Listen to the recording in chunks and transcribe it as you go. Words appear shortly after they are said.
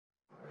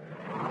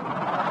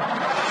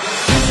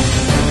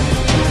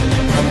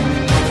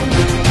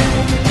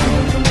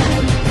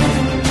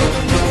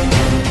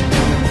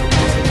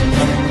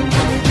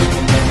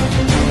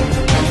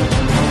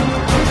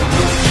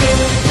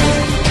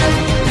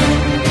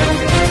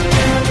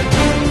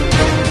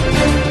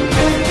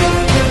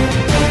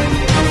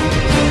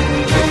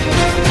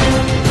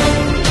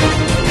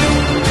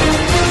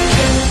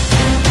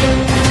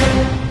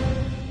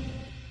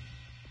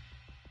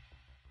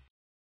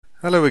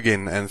Hello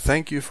again, and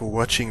thank you for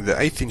watching the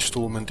 8th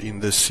installment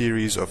in this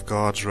series of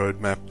God's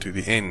Roadmap to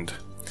the End.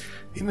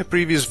 In the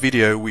previous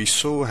video we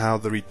saw how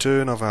the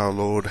return of our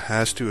Lord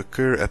has to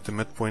occur at the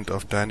midpoint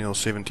of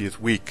Daniel's 70th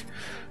week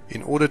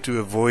in order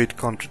to avoid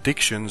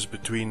contradictions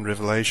between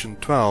Revelation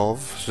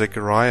 12,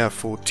 Zechariah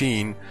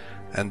 14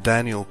 and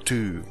Daniel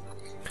 2.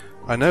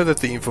 I know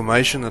that the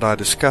information that I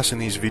discuss in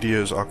these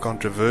videos are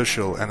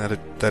controversial and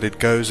that it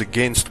goes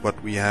against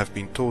what we have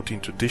been taught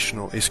in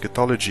traditional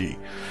eschatology.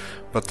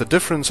 But the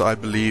difference, I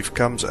believe,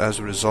 comes as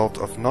a result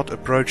of not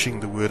approaching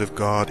the Word of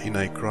God in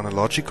a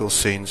chronological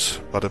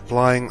sense, but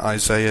applying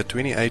Isaiah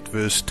 28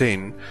 verse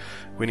 10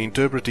 when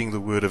interpreting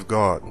the Word of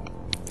God.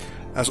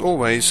 As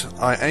always,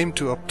 I aim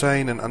to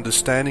obtain an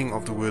understanding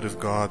of the Word of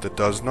God that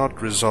does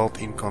not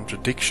result in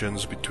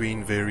contradictions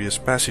between various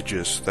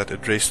passages that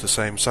address the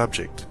same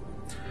subject.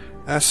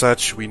 As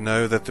such, we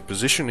know that the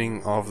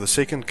positioning of the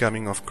second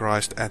coming of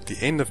Christ at the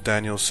end of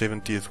Daniel's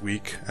 70th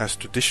week, as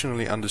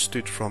traditionally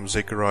understood from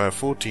Zechariah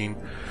 14,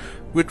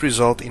 would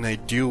result in a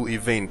dual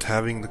event,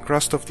 having the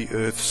crust of the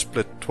earth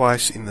split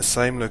twice in the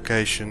same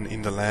location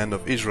in the land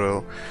of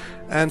Israel,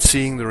 and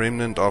seeing the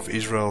remnant of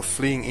Israel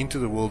fleeing into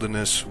the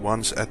wilderness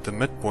once at the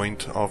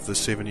midpoint of the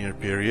 7-year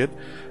period,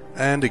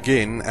 and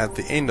again at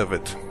the end of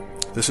it.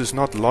 This is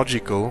not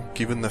logical,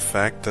 given the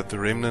fact that the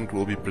remnant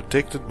will be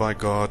protected by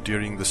God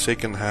during the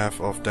second half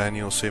of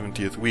Daniel's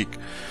 70th week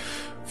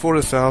for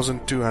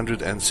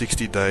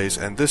 1,260 days,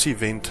 and this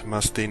event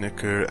must then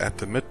occur at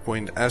the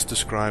midpoint as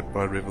described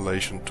by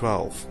Revelation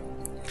 12.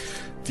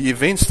 The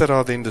events that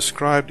are then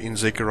described in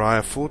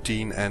Zechariah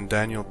 14 and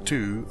Daniel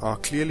 2 are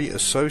clearly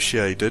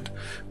associated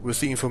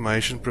with the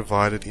information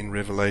provided in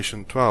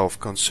Revelation 12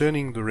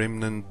 concerning the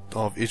remnant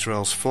of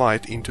Israel's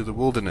flight into the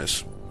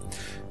wilderness.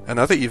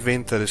 Another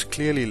event that is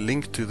clearly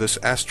linked to this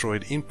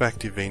asteroid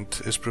impact event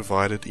is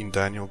provided in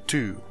Daniel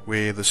 2,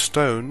 where the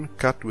stone,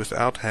 cut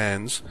without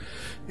hands,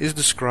 is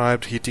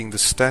described hitting the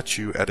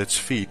statue at its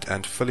feet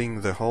and filling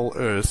the whole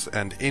earth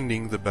and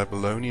ending the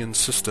Babylonian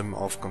system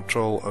of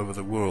control over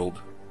the world.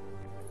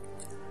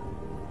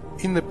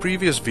 In the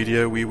previous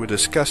video we were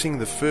discussing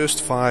the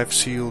first 5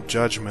 seal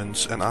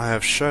judgments, and I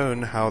have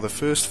shown how the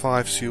first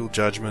 5 seal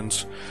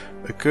judgments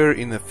occur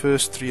in the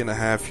first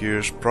 3.5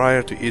 years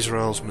prior to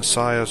Israel's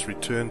Messiah's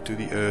return to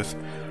the earth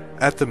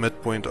at the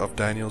midpoint of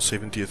Daniel's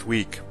 70th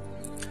week.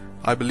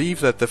 I believe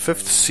that the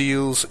 5th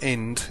seal's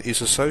end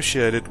is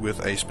associated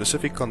with a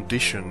specific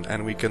condition,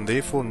 and we can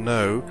therefore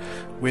know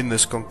when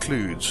this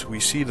concludes. We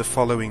see the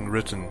following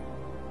written.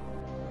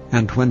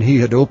 And when he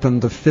had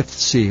opened the 5th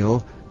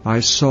seal,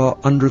 I saw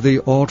under the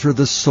altar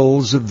the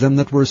souls of them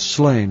that were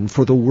slain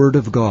for the word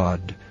of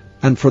God,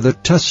 and for the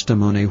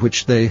testimony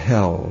which they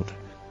held.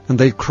 And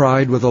they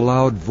cried with a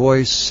loud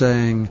voice,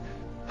 saying,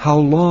 How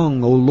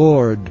long, O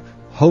Lord,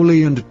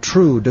 holy and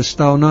true, dost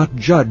thou not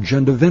judge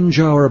and avenge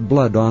our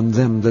blood on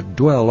them that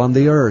dwell on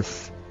the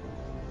earth?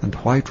 And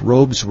white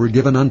robes were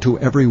given unto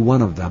every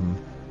one of them.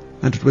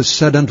 And it was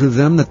said unto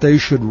them that they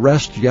should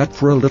rest yet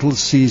for a little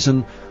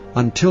season,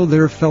 until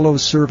their fellow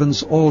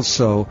servants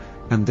also,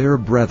 and their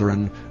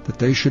brethren, that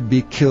they should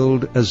be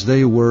killed as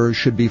they were,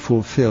 should be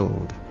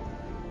fulfilled.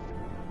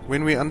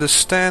 When we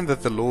understand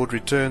that the Lord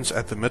returns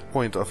at the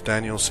midpoint of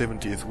Daniel's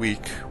 70th week,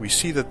 we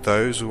see that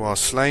those who are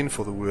slain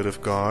for the word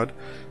of God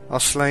are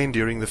slain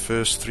during the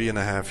first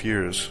 3.5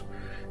 years.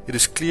 It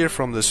is clear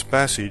from this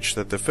passage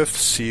that the 5th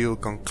seal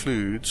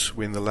concludes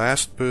when the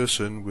last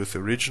person with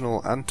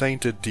original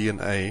untainted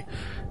DNA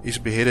is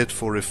beheaded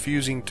for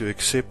refusing to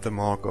accept the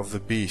mark of the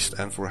beast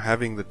and for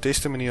having the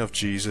testimony of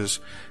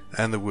Jesus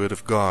and the word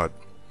of God.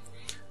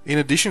 In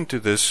addition to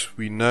this,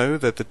 we know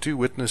that the 2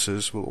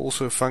 witnesses will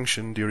also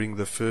function during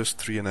the first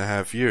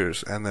 3.5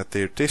 years, and that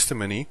their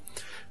testimony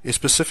is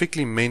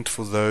specifically meant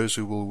for those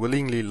who will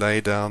willingly lay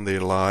down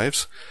their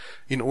lives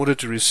in order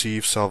to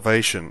receive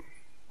salvation.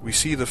 We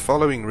see the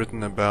following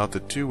written about the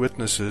 2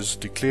 witnesses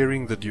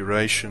declaring the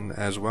duration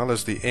as well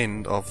as the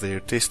end of their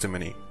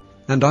testimony.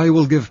 And I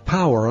will give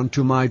power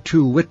unto my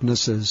 2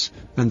 witnesses,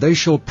 and they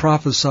shall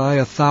prophesy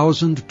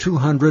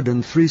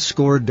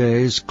 1,260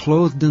 days,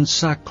 clothed in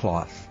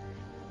sackcloth.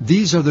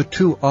 These are the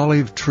 2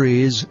 olive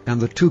trees and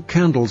the 2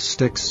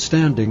 candlesticks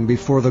standing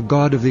before the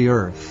God of the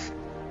earth.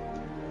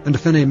 And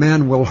if any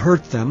man will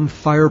hurt them,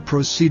 fire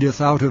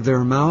proceedeth out of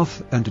their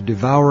mouth, and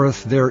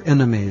devoureth their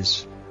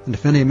enemies. And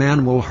if any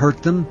man will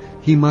hurt them,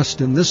 he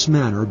must in this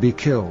manner be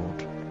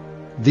killed.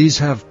 These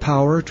have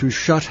power to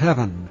shut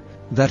heaven,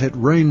 that it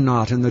rain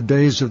not in the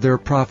days of their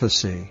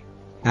prophecy,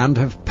 and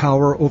have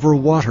power over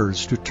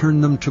waters to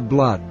turn them to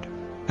blood,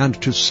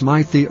 and to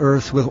smite the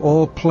earth with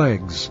all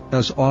plagues,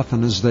 as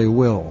often as they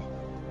will.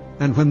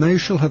 And when they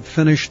shall have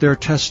finished their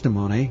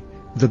testimony,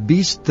 the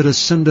beast that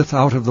ascendeth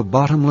out of the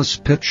bottomless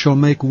pit shall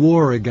make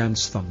war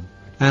against them,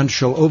 and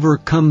shall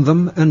overcome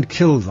them and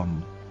kill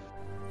them.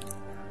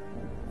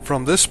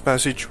 From this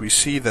passage we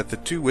see that the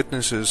 2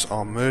 witnesses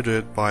are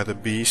murdered by the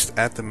beast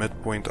at the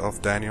midpoint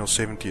of Daniel's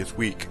 70th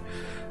week,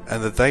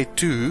 and that they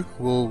too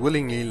will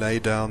willingly lay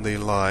down their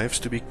lives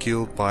to be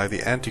killed by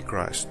the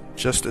Antichrist,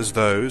 just as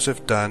those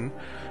have done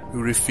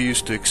who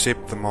refuse to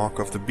accept the mark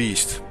of the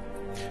beast.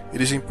 It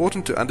is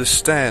important to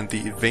understand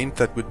the event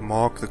that would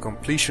mark the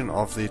completion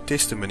of their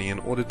testimony in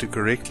order to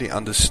correctly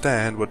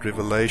understand what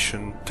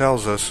Revelation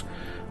tells us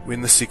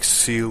when the sixth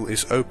seal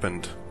is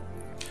opened.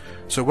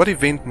 So what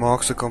event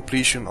marks the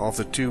completion of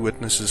the two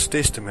witnesses'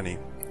 testimony?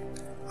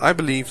 I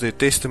believe their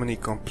testimony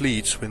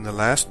completes when the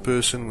last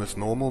person with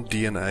normal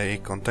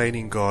DNA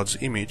containing God's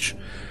image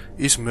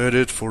is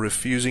murdered for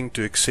refusing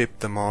to accept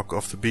the mark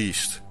of the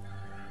beast.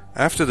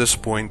 After this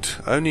point,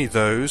 only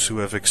those who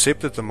have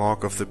accepted the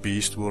mark of the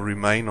beast will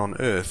remain on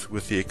earth,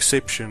 with the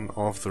exception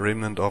of the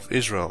remnant of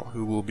Israel,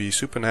 who will be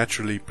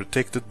supernaturally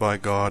protected by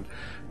God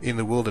in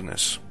the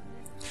wilderness.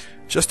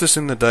 Just as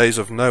in the days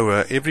of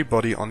Noah,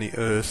 everybody on the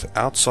earth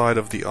outside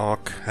of the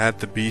ark had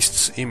the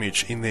beast's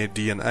image in their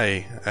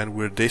DNA and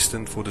were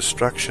destined for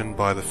destruction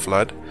by the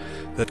flood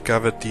that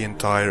covered the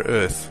entire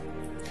earth.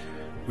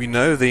 We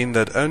know then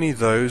that only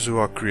those who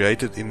are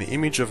created in the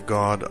image of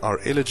God are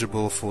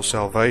eligible for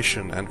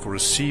salvation and for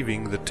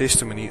receiving the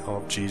testimony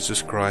of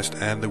Jesus Christ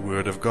and the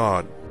Word of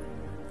God.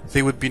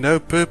 There would be no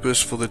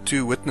purpose for the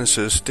two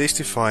witnesses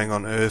testifying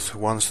on earth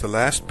once the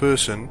last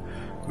person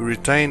who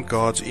retained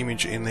God's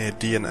image in their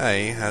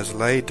DNA has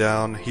laid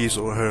down his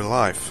or her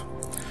life.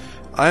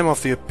 I am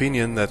of the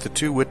opinion that the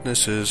two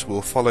witnesses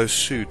will follow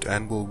suit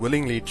and will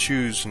willingly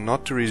choose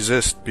not to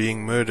resist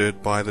being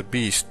murdered by the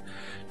beast,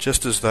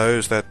 just as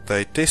those that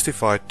they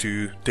testified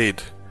to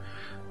did.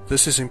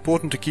 This is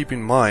important to keep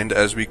in mind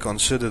as we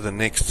consider the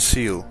next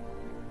seal.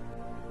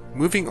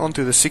 Moving on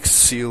to the sixth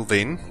seal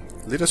then,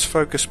 let us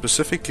focus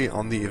specifically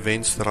on the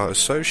events that are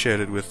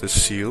associated with this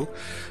seal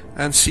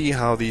and see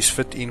how these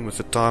fit in with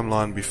the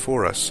timeline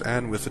before us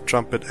and with the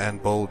trumpet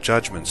and bowl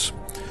judgments.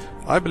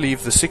 I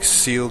believe the sixth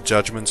seal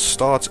judgment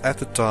starts at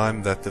the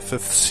time that the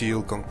fifth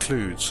seal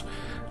concludes,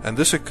 and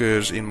this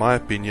occurs, in my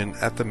opinion,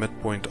 at the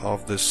midpoint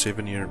of this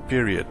 7-year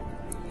period.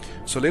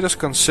 So let us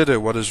consider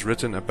what is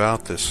written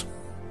about this.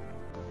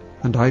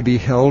 And I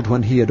beheld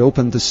when he had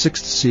opened the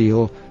sixth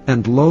seal,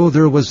 and lo,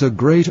 there was a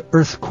great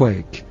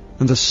earthquake,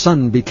 and the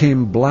sun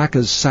became black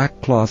as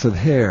sackcloth of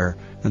hair,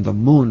 and the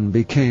moon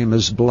became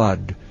as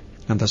blood,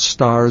 and the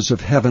stars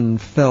of heaven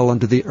fell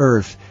unto the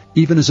earth,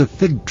 even as a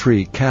fig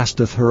tree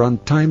casteth her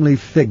untimely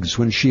figs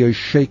when she is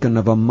shaken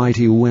of a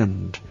mighty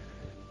wind.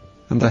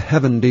 And the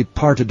heaven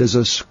departed as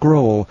a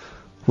scroll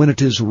when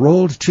it is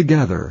rolled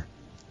together,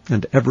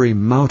 and every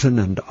mountain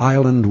and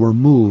island were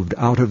moved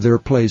out of their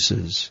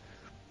places.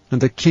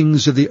 And the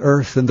kings of the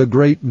earth, and the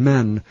great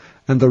men,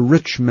 and the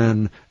rich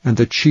men, and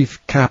the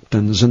chief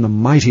captains, and the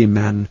mighty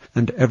men,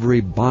 and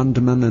every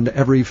bondman and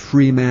every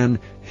free man,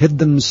 hid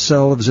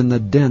themselves in the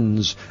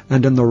dens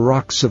and in the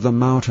rocks of the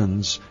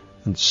mountains,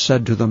 and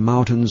said to the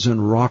mountains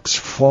and rocks,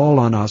 Fall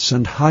on us,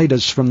 and hide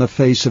us from the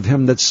face of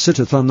him that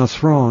sitteth on the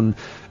throne,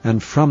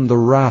 and from the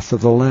wrath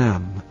of the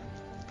Lamb.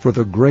 For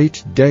the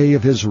great day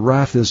of his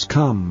wrath is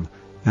come,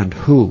 and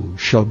who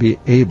shall be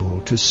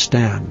able to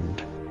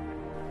stand?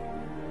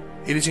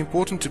 It is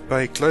important to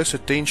pay close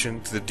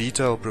attention to the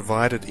detail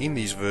provided in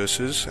these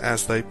verses,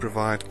 as they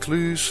provide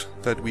clues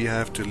that we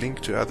have to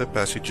link to other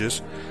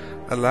passages,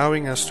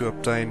 allowing us to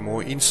obtain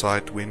more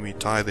insight when we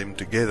tie them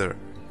together.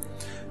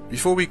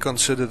 Before we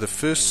consider the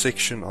first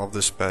section of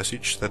this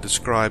passage that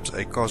describes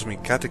a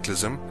cosmic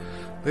cataclysm,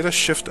 let us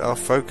shift our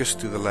focus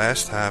to the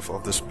last half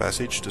of this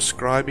passage,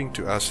 describing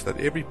to us that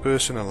every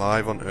person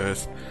alive on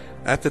earth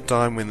at the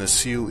time when the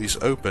seal is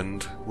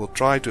opened will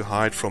try to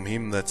hide from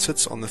him that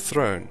sits on the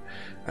throne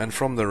and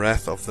from the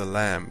wrath of the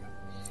Lamb.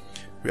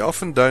 We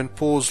often don't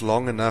pause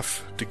long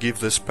enough to give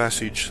this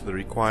passage the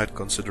required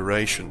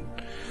consideration.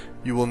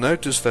 You will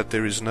notice that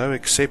there is no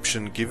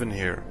exception given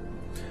here.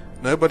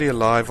 Nobody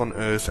alive on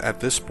earth at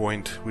this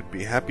point would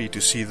be happy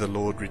to see the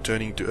Lord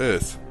returning to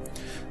earth.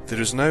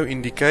 There is no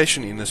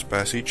indication in this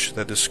passage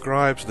that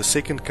describes the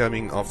second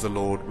coming of the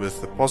Lord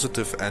with the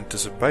positive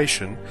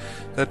anticipation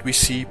that we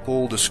see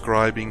Paul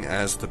describing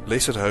as the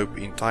blessed hope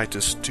in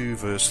Titus 2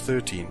 verse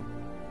 13.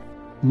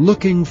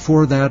 Looking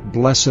for that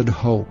blessed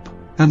hope,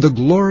 and the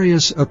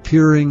glorious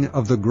appearing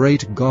of the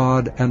great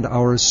God and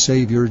our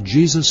Savior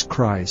Jesus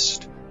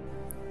Christ.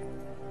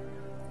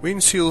 When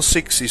seal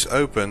 6 is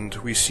opened,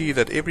 we see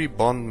that every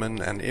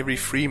bondman and every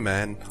free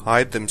man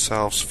hide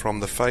themselves from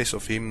the face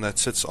of him that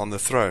sits on the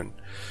throne.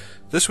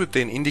 This would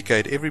then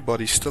indicate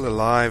everybody still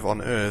alive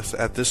on earth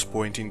at this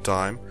point in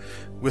time,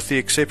 with the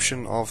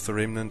exception of the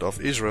remnant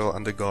of Israel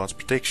under God's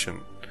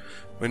protection.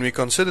 When we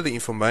consider the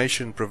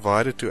information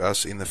provided to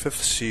us in the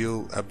fifth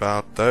seal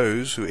about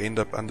those who end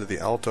up under the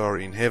altar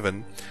in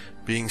heaven,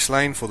 being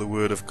slain for the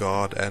word of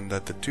God, and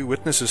that the two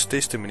witnesses'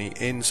 testimony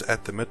ends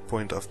at the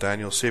midpoint of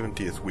Daniel's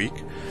 70th week,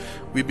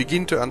 we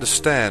begin to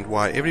understand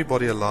why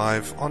everybody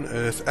alive on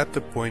earth at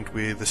the point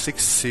where the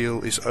sixth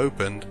seal is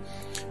opened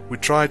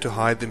would try to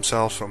hide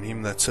themselves from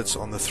him that sits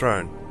on the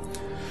throne.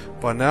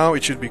 By now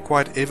it should be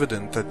quite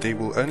evident that there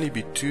will only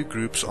be two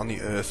groups on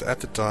the earth at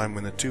the time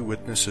when the two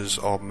witnesses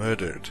are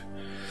murdered.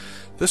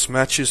 This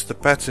matches the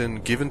pattern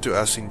given to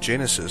us in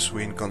Genesis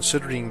when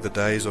considering the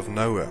days of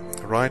Noah,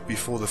 right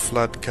before the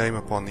flood came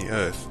upon the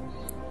earth.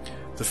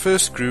 The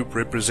first group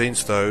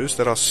represents those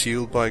that are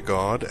sealed by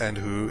God and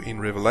who, in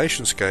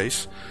Revelation's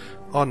case,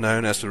 are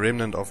known as the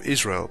remnant of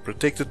Israel,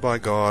 protected by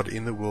God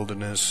in the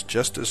wilderness,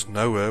 just as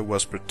Noah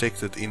was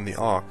protected in the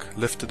ark,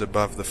 lifted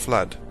above the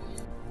flood.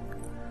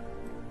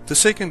 The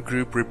second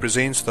group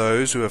represents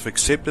those who have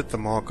accepted the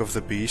mark of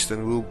the beast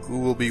and who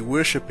will be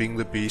worshipping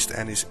the beast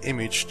and his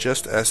image,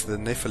 just as the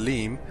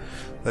Nephilim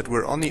that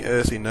were on the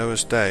earth in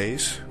Noah's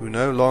days, who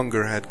no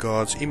longer had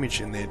God's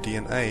image in their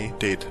DNA,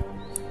 did.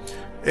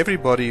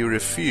 Everybody who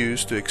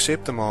refused to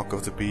accept the mark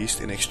of the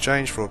beast in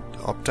exchange for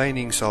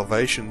obtaining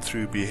salvation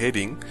through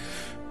beheading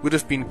would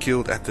have been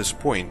killed at this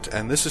point,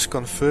 and this is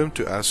confirmed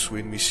to us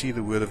when we see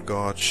the Word of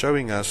God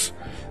showing us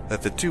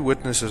that the two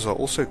witnesses are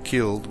also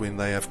killed when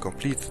they have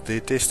completed their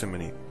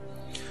testimony.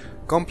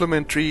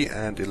 Complementary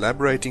and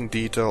elaborating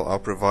detail are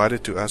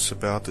provided to us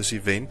about this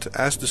event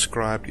as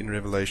described in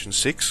Revelation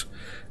 6,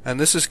 and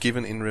this is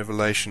given in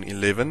Revelation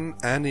 11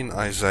 and in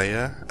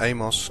Isaiah,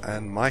 Amos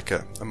and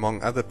Micah,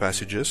 among other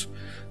passages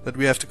that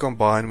we have to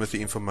combine with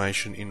the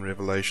information in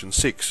Revelation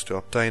 6 to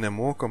obtain a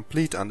more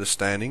complete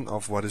understanding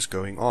of what is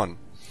going on.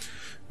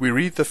 We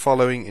read the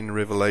following in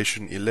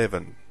Revelation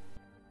 11.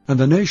 And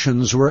the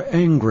nations were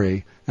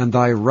angry, and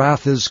thy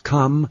wrath is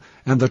come,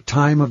 and the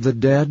time of the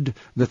dead,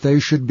 that they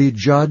should be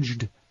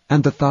judged,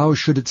 and that thou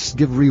shouldest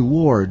give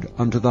reward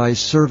unto thy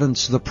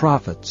servants the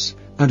prophets,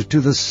 and to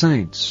the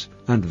saints,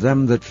 and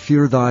them that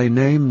fear thy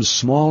name,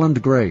 small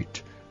and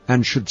great,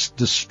 and shouldst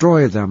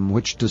destroy them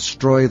which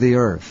destroy the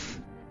earth.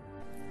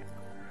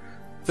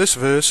 This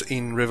verse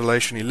in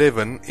Revelation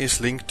 11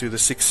 is linked to the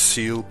sixth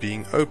seal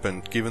being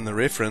opened, given the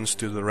reference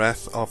to the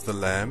wrath of the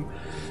Lamb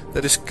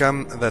that is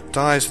come that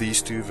ties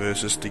these two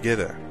verses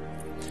together.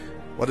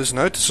 What is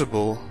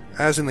noticeable,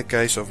 as in the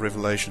case of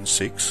Revelation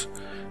 6,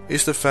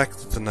 is the fact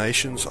that the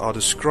nations are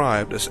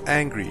described as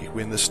angry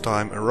when this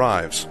time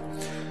arrives.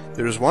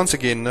 There is once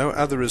again no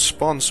other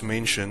response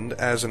mentioned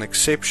as an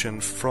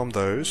exception from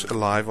those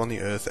alive on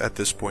the earth at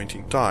this point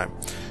in time,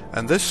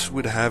 and this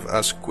would have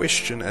us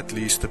question at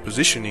least the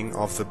positioning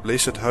of the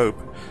blessed hope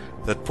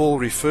that Paul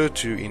referred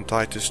to in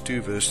Titus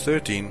 2 verse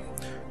 13,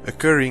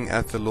 occurring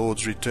at the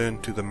Lord's return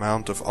to the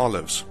Mount of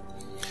Olives.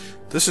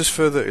 This is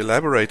further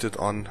elaborated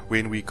on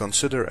when we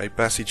consider a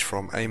passage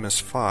from Amos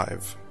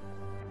 5.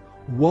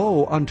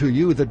 Woe unto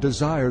you that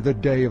desire the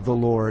day of the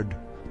Lord!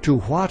 To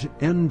what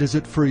end is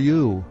it for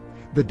you?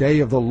 The day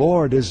of the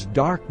Lord is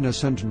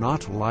darkness and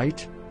not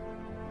light.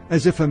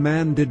 As if a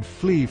man did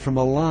flee from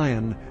a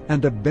lion,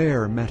 and a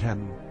bear met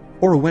him,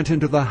 or went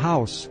into the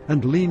house,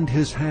 and leaned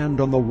his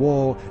hand on the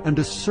wall, and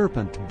a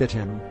serpent bit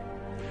him.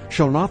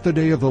 Shall not the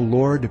day of the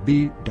Lord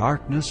be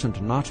darkness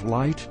and not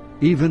light,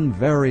 even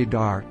very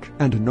dark,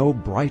 and no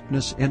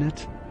brightness in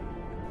it?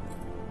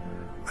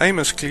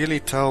 Amos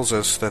clearly tells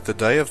us that the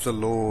day of the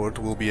Lord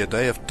will be a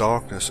day of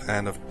darkness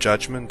and of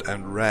judgment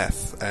and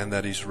wrath, and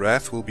that his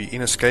wrath will be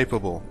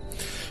inescapable.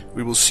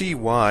 We will see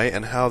why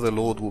and how the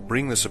Lord will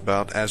bring this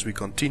about as we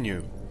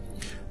continue.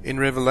 In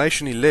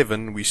Revelation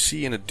 11 we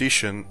see in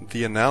addition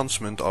the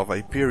announcement of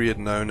a period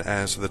known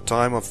as the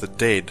time of the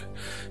dead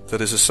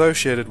that is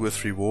associated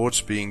with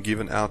rewards being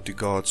given out to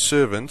God's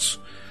servants,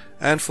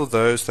 and for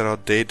those that are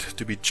dead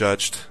to be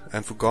judged,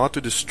 and for God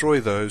to destroy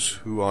those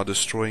who are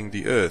destroying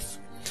the earth.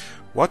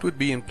 What would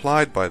be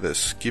implied by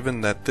this,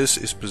 given that this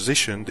is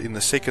positioned in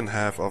the second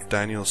half of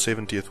Daniel's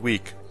 70th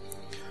week?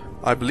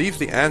 I believe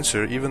the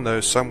answer, even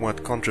though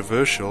somewhat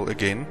controversial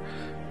again,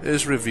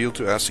 is revealed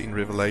to us in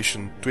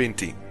Revelation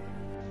 20.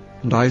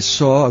 And I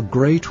saw a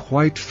great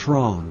white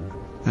throne,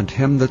 and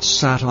him that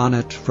sat on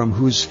it, from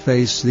whose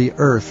face the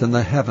earth and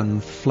the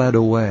heaven fled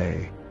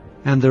away,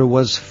 and there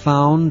was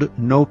found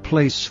no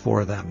place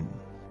for them.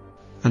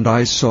 And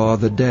I saw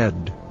the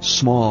dead,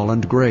 small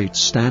and great,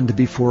 stand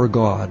before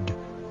God,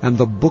 and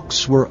the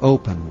books were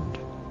opened.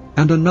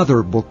 And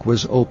another book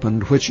was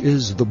opened, which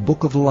is the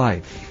book of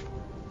life.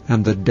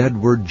 And the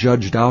dead were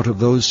judged out of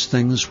those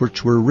things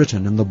which were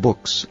written in the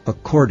books,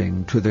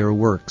 according to their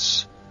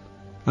works.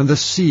 And the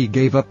sea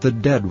gave up the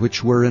dead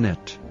which were in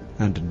it,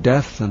 and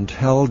death and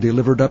hell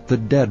delivered up the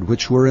dead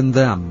which were in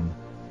them,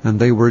 and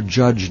they were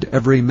judged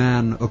every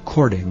man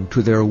according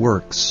to their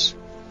works.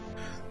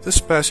 This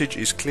passage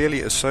is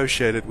clearly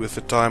associated with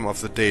the time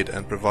of the dead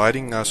and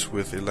providing us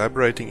with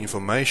elaborating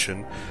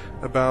information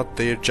about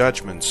their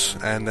judgments,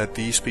 and that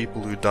these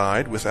people who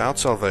died without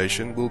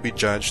salvation will be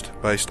judged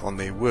based on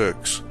their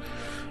works.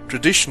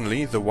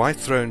 Traditionally, the white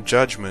throne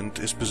judgment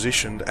is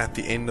positioned at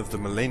the end of the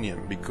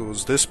millennium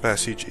because this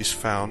passage is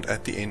found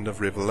at the end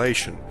of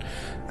Revelation,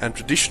 and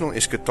traditional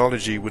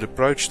eschatology would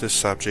approach this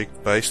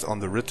subject based on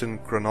the written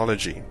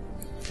chronology.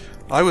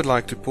 I would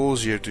like to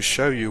pause here to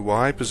show you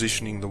why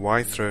positioning the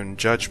white throne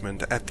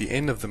judgment at the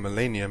end of the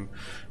millennium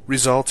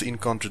results in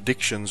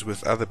contradictions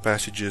with other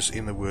passages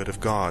in the Word of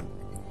God.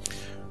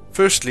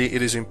 Firstly,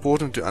 it is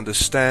important to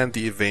understand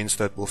the events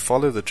that will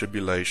follow the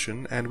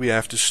tribulation, and we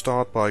have to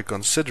start by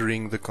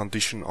considering the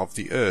condition of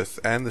the earth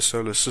and the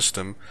solar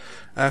system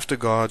after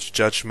God's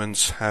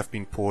judgments have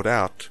been poured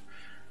out.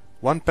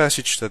 One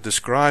passage that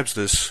describes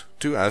this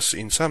to us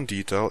in some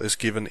detail is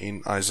given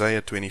in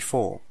Isaiah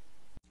 24.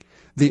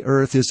 The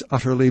earth is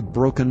utterly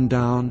broken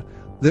down.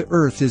 The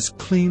earth is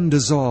clean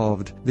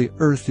dissolved. The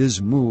earth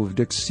is moved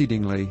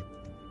exceedingly.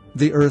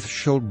 The earth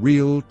shall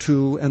reel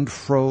to and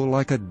fro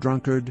like a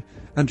drunkard,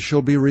 and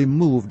shall be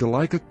removed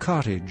like a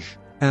cottage,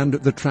 and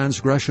the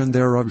transgression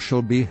thereof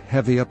shall be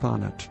heavy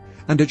upon it,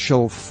 and it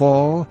shall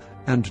fall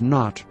and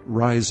not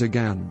rise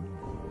again.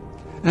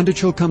 And it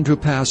shall come to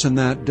pass in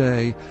that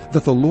day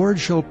that the Lord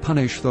shall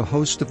punish the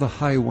host of the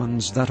high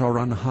ones that are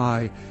on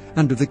high,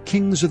 and the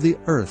kings of the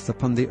earth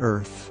upon the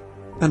earth.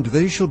 And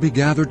they shall be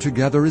gathered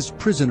together as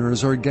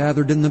prisoners are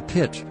gathered in the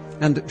pit,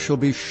 and shall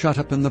be shut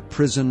up in the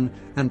prison,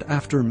 and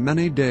after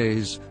many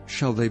days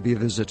shall they be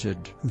visited.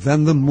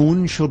 Then the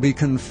moon shall be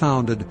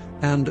confounded,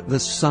 and the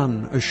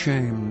sun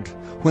ashamed,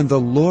 when the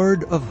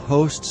Lord of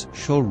hosts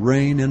shall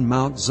reign in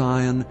Mount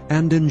Zion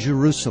and in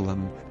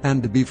Jerusalem,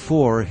 and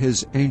before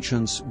his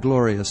ancients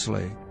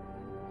gloriously.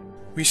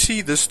 We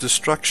see this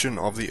destruction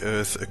of the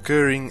earth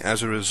occurring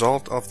as a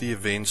result of the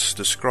events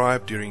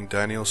described during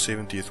Daniel's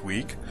 70th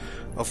week,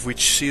 of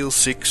which Seal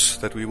 6,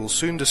 that we will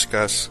soon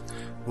discuss,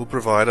 will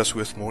provide us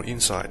with more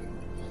insight.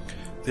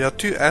 There are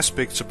two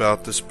aspects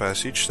about this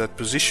passage that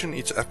position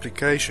its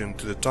application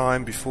to the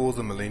time before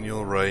the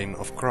millennial reign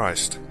of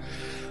Christ.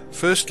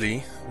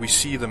 Firstly, we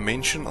see the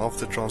mention of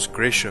the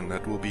transgression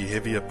that will be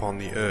heavy upon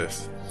the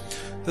earth.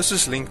 This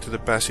is linked to the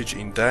passage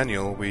in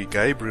Daniel where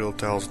Gabriel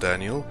tells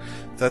Daniel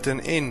that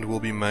an end will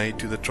be made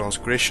to the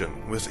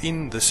transgression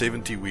within the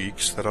 70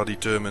 weeks that are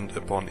determined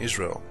upon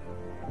Israel.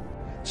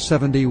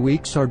 70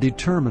 weeks are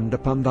determined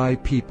upon thy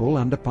people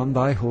and upon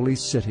thy holy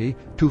city,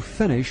 to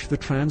finish the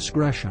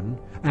transgression,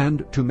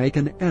 and to make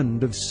an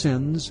end of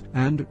sins,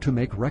 and to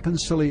make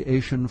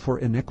reconciliation for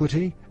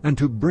iniquity, and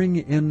to bring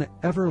in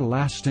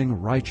everlasting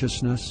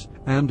righteousness,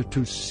 and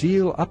to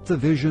seal up the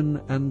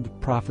vision and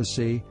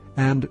prophecy,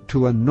 and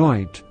to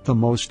anoint the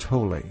most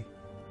holy.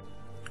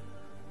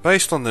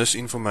 Based on this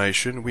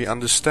information, we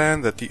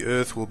understand that the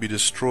earth will be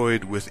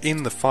destroyed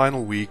within the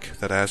final week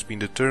that has been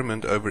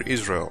determined over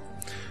Israel.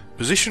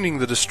 Positioning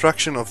the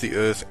destruction of the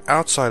earth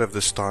outside of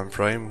this time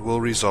frame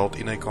will result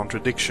in a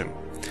contradiction.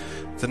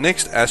 The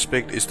next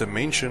aspect is the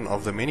mention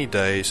of the many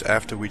days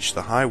after which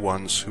the high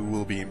ones who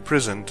will be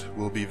imprisoned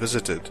will be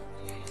visited.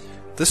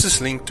 This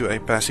is linked to a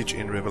passage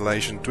in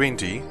Revelation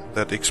 20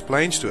 that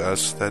explains to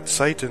us that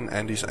Satan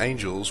and his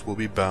angels will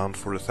be bound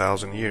for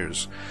 1,000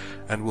 years,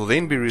 and will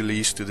then be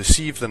released to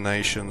deceive the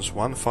nations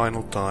one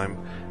final time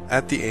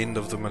at the end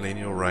of the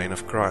millennial reign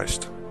of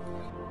Christ.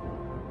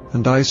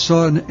 And I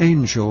saw an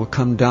angel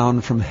come down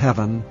from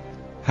heaven,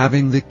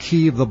 having the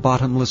key of the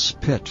bottomless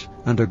pit,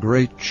 and a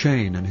great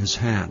chain in his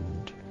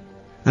hand.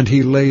 And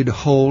he laid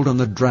hold on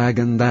the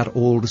dragon, that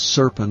old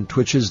serpent,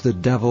 which is the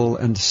devil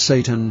and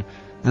Satan,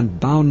 and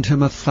bound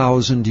him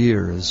 1,000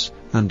 years,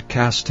 and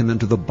cast him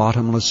into the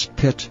bottomless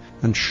pit,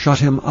 and shut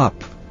him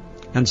up,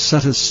 and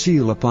set a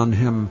seal upon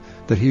him,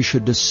 that he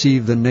should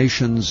deceive the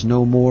nations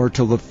no more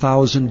till the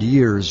 1,000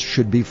 years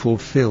should be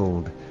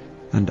fulfilled.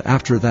 And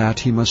after that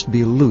he must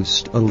be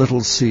loosed a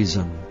little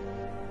season.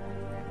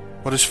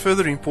 What is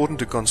further important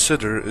to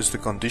consider is the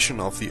condition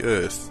of the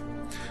earth.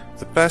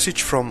 The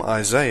passage from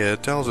Isaiah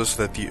tells us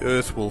that the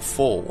earth will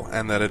fall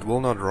and that it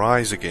will not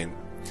rise again.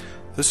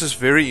 This is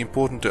very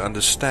important to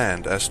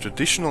understand, as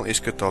traditional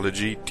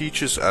eschatology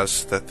teaches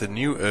us that the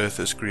new earth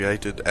is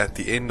created at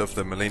the end of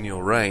the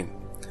millennial reign.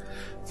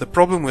 The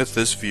problem with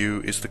this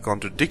view is the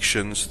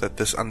contradictions that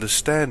this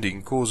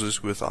understanding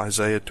causes with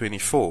Isaiah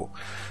 24,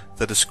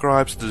 that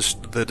describes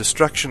the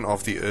destruction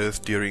of the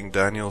earth during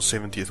Daniel's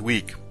 70th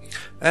week,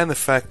 and the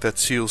fact that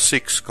Seal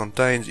 6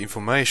 contains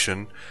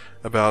information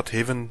about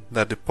heaven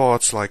that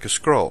departs like a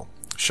scroll,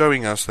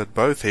 showing us that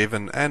both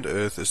heaven and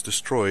earth is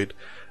destroyed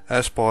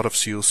as part of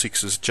Seal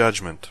 6's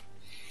judgment.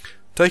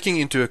 Taking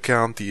into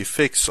account the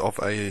effects of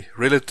a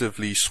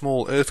relatively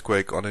small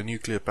earthquake on a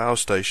nuclear power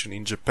station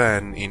in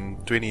Japan in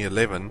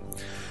 2011,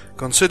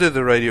 consider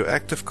the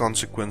radioactive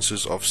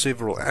consequences of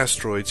several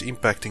asteroids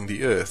impacting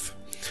the earth.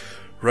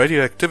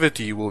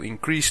 Radioactivity will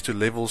increase to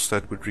levels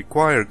that would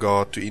require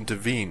God to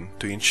intervene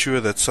to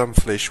ensure that some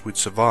flesh would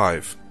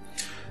survive.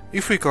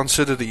 If we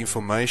consider the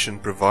information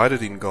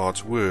provided in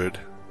God's Word,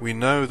 we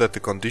know that the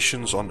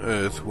conditions on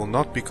earth will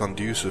not be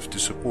conducive to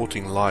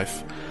supporting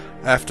life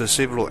after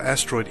several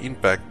asteroid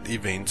impact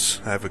events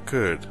have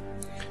occurred,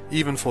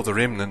 even for the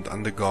remnant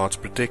under God's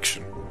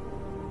protection.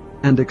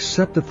 And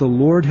except that the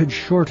Lord had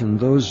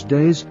shortened those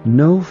days,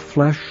 no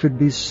flesh should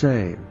be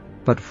saved.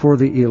 But for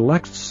the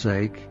elect's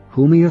sake,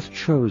 whom he hath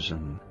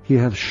chosen, he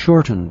hath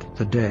shortened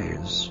the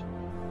days.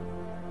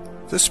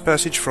 This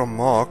passage from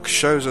Mark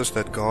shows us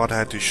that God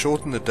had to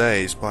shorten the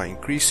days by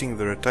increasing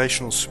the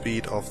rotational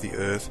speed of the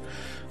earth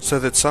so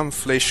that some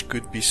flesh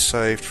could be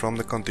saved from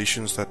the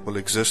conditions that will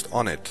exist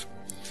on it.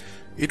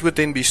 It would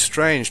then be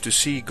strange to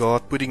see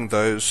God putting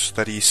those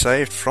that he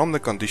saved from the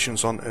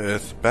conditions on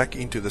earth back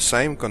into the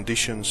same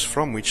conditions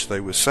from which they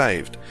were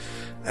saved,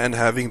 and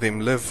having them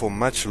live for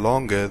much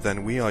longer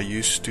than we are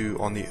used to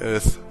on the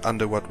earth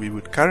under what we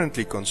would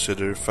currently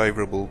consider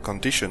favorable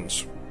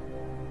conditions.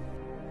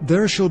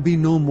 There shall be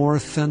no more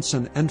thence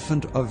an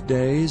infant of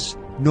days,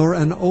 nor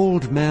an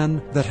old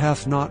man that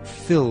hath not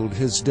filled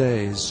his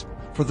days.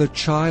 For the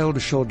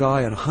child shall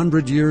die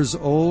 100 years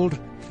old,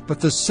 but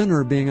the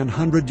sinner being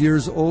 100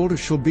 years old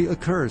shall be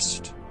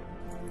accursed.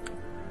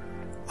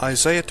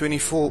 Isaiah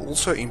 24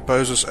 also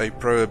imposes a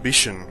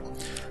prohibition.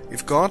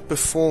 If God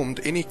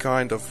performed any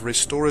kind of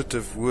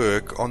restorative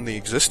work on the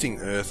existing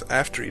earth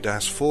after it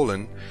has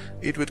fallen,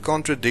 it would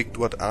contradict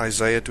what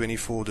Isaiah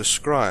 24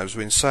 describes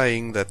when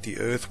saying that the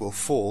earth will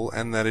fall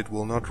and that it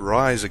will not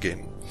rise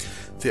again.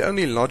 The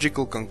only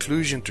logical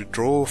conclusion to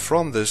draw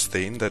from this,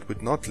 then, that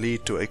would not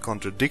lead to a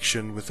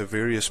contradiction with the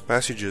various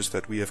passages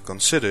that we have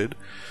considered,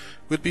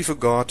 would be for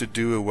God to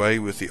do away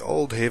with the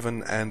old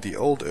heaven and the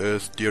old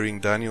earth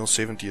during Daniel's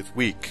 70th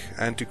week,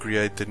 and to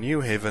create the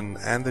new heaven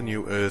and the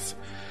new earth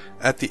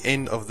at the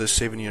end of this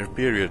 7-year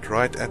period,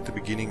 right at the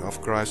beginning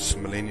of Christ's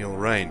millennial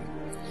reign.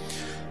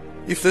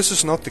 If this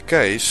is not the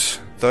case,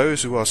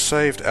 those who are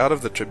saved out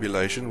of the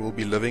tribulation will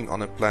be living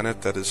on a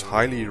planet that is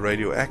highly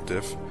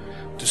radioactive,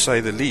 to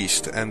say the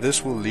least, and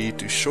this will lead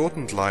to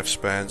shortened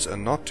lifespans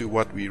and not to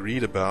what we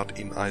read about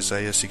in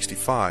Isaiah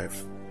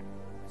 65.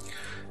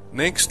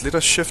 Next, let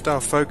us shift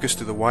our focus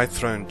to the white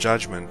throne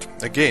judgment.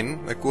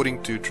 Again,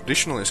 according to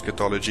traditional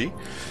eschatology,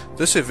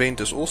 this event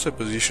is also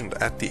positioned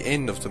at the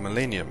end of the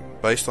millennium,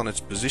 based on its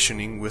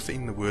positioning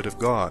within the Word of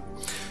God.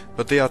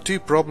 But there are two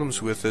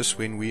problems with this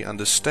when we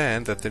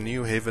understand that the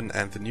new heaven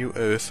and the new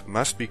earth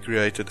must be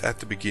created at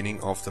the beginning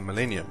of the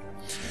millennium.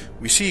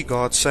 We see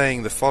God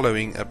saying the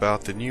following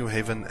about the new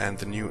heaven and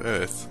the new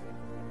earth.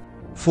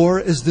 For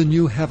as the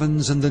new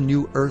heavens and the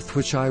new earth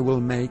which I will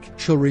make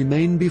shall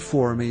remain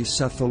before me,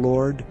 saith the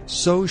Lord,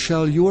 so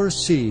shall your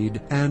seed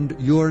and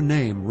your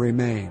name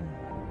remain.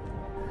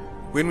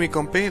 When we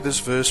compare this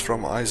verse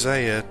from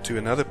Isaiah to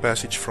another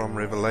passage from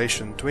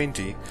Revelation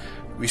 20,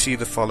 we see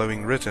the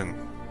following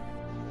written.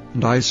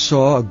 And I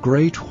saw a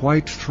great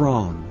white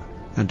throne,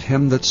 and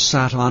him that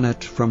sat on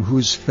it, from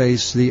whose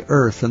face the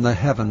earth and the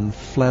heaven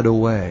fled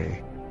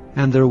away,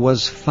 and there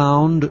was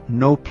found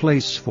no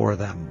place for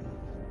them.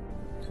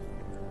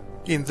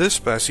 In this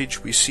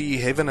passage we see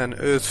heaven and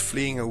earth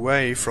fleeing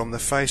away from the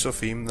face of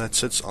him that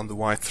sits on the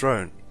white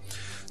throne.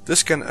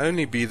 This can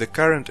only be the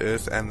current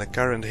earth and the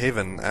current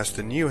heaven, as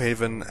the new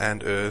heaven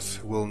and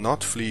earth will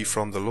not flee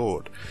from the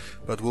Lord,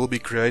 but will be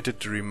created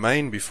to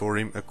remain before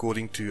him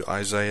according to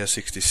Isaiah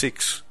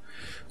 66.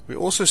 We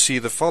also see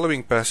the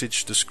following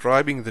passage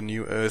describing the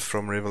new earth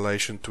from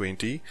Revelation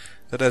 20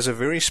 that has a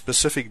very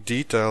specific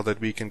detail that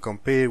we can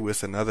compare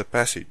with another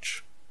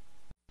passage.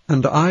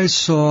 And I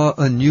saw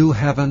a new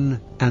heaven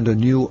and a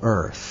new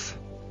earth.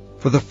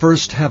 For the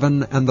first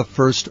heaven and the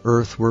first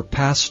earth were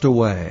passed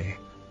away,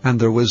 and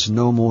there was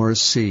no more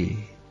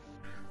sea.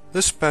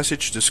 This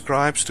passage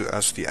describes to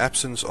us the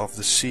absence of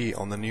the sea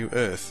on the new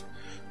earth.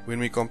 When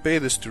we compare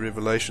this to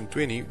Revelation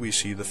 20, we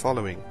see the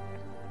following.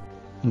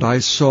 And I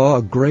saw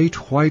a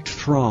great white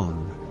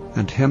throne,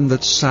 and him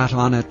that sat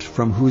on it,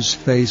 from whose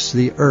face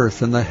the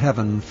earth and the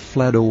heaven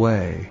fled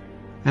away,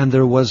 and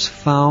there was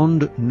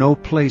found no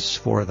place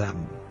for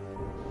them.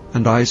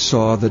 And I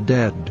saw the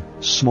dead,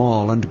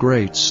 small and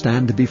great,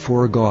 stand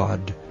before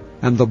God,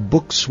 and the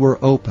books were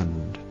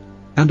opened.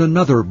 And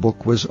another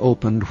book was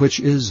opened, which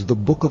is the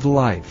book of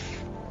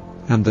life.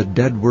 And the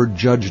dead were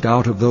judged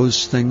out of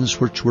those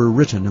things which were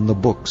written in the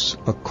books,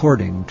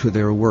 according to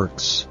their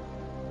works.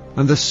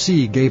 And the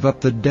sea gave up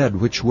the dead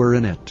which were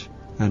in it,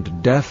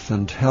 and death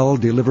and hell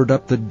delivered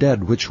up the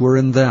dead which were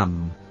in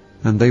them,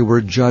 and they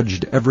were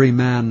judged every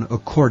man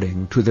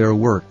according to their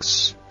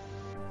works.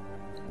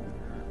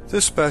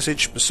 This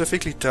passage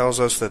specifically tells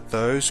us that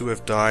those who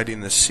have died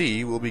in the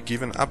sea will be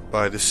given up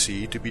by the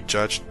sea to be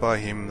judged by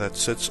him that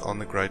sits on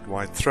the great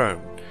white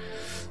throne.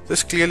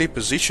 This clearly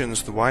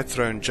positions the white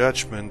throne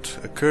judgment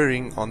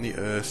occurring on the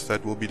earth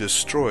that will be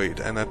destroyed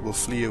and that will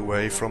flee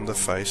away from the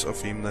face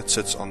of him that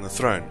sits on the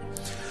throne.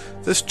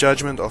 This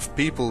judgment of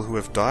people who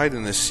have died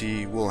in the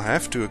sea will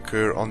have to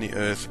occur on the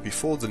earth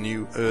before the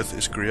new earth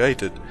is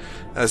created,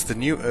 as the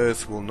new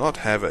earth will not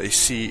have a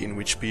sea in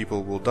which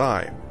people will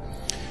die.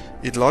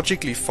 It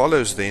logically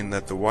follows then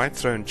that the white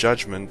throne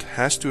judgment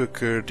has to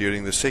occur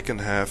during the second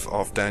half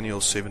of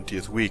Daniel's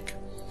 70th week.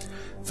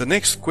 The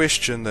next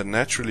question that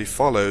naturally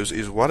follows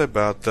is, what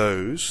about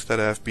those that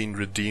have been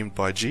redeemed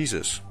by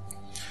Jesus?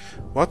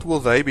 What will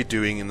they be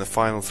doing in the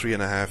final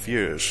 3.5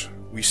 years?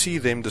 We see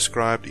them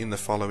described in the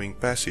following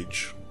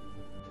passage.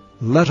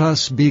 Let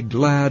us be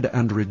glad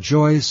and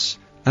rejoice,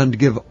 and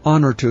give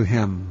honor to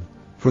him,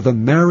 for the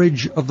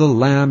marriage of the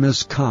Lamb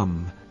is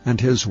come, and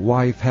his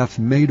wife hath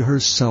made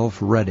herself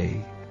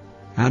ready.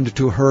 And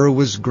to her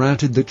was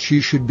granted that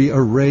she should be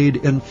arrayed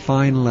in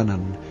fine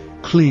linen,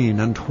 clean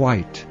and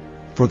white,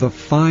 for the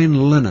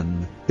fine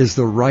linen is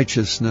the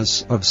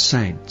righteousness of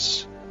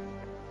saints.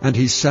 And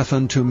he saith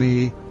unto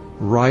me,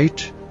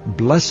 Write,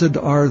 Blessed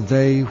are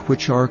they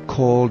which are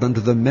called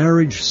unto the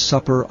marriage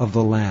supper of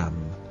the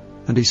Lamb.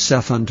 And he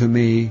saith unto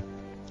me,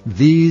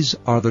 These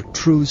are the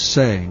true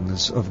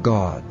sayings of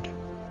God.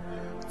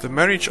 The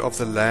marriage of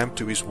the Lamb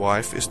to his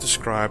wife is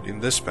described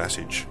in this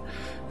passage.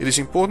 It is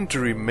important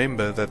to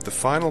remember that the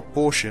final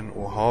portion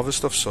or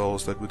harvest of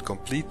souls that would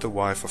complete the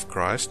wife of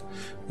Christ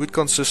would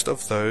consist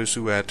of those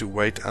who had to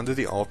wait under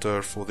the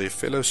altar for their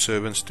fellow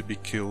servants to be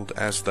killed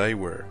as they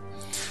were.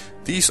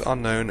 These are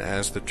known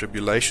as the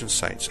tribulation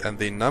saints, and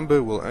their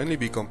number will only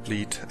be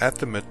complete at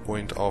the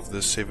midpoint of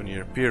this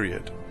 7-year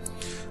period.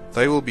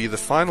 They will be the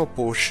final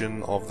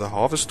portion of the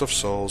harvest of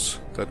souls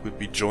that would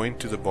be joined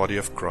to the body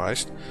of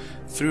Christ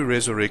through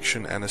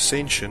resurrection and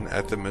ascension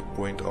at the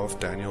midpoint of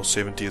Daniel's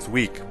 70th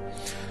week.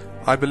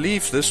 I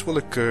believe this will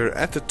occur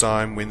at the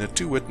time when the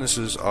 2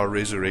 witnesses are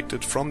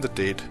resurrected from the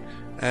dead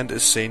and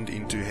ascend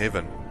into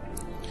heaven.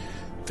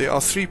 There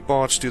are 3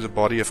 parts to the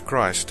body of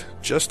Christ,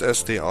 just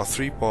as there are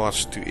 3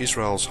 parts to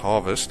Israel's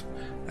harvest,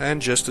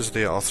 and just as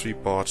there are 3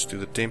 parts to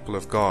the temple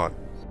of God.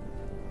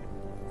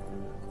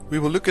 We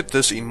will look at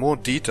this in more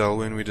detail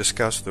when we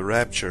discuss the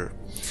rapture.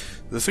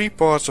 The 3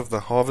 parts of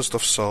the harvest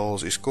of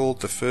souls is called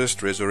the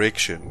first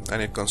resurrection,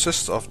 and it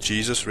consists of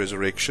Jesus'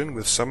 resurrection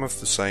with some of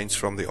the saints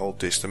from the Old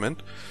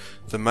Testament,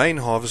 the main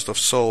harvest of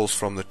souls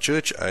from the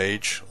church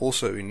age,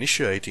 also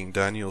initiating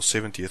Daniel's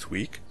 70th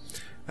week,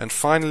 and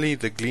finally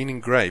the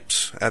gleaning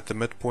grapes at the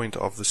midpoint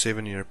of the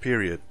 7-year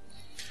period.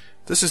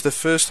 This is the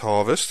first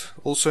harvest,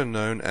 also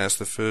known as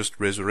the first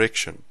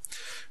resurrection.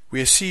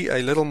 We see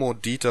a little more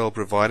detail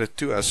provided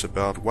to us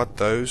about what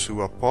those who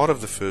are part of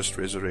the first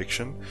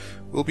resurrection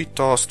will be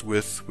tasked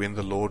with when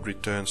the Lord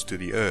returns to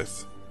the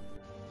earth.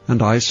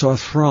 And I saw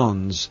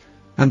thrones,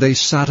 and they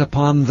sat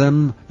upon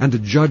them,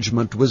 and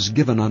judgment was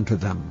given unto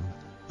them.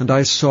 And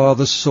I saw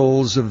the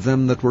souls of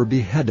them that were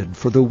beheaded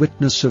for the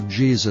witness of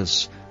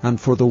Jesus, and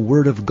for the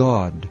word of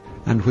God,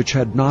 and which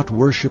had not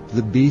worshipped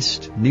the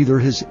beast, neither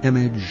his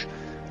image,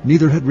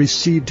 neither had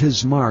received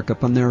his mark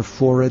upon their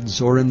foreheads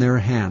or in their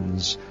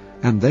hands,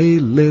 and they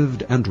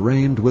lived and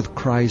reigned with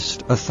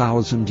Christ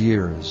 1,000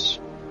 years.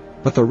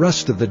 But the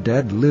rest of the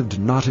dead lived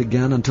not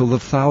again until the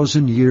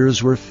 1,000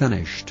 years were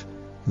finished.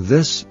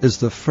 This is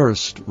the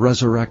first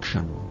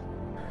resurrection.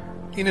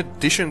 In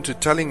addition to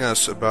telling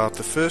us about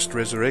the first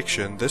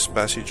resurrection, this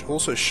passage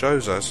also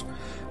shows us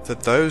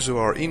that those who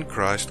are in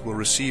Christ will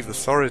receive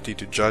authority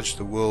to judge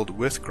the world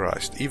with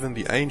Christ, even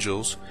the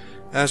angels,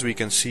 as we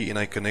can see in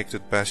a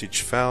connected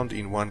passage found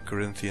in 1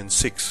 Corinthians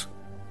 6.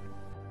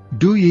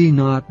 Do ye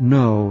not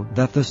know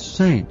that the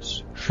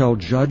saints shall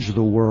judge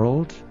the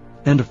world?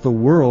 And if the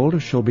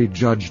world shall be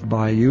judged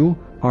by you,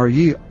 are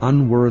ye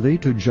unworthy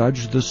to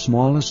judge the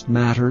smallest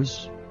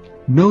matters?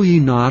 Know ye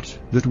not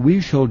that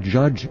we shall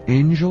judge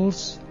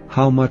angels?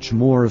 How much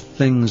more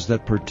things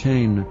that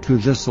pertain to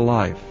this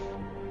life?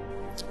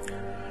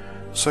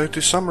 So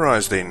to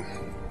summarize then,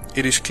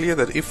 it is clear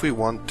that if we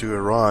want to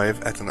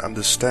arrive at an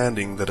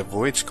understanding that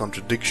avoids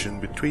contradiction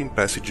between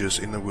passages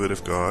in the Word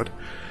of God,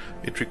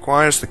 it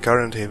requires the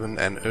current heaven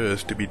and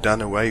earth to be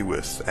done away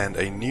with and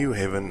a new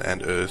heaven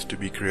and earth to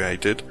be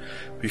created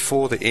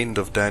before the end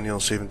of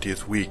Daniel's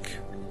 70th week.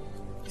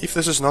 If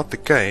this is not the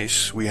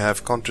case, we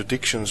have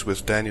contradictions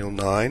with Daniel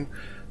 9,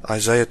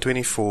 Isaiah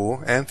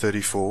 24 and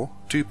 34,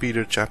 2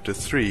 Peter chapter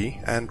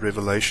 3 and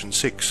Revelation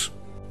 6.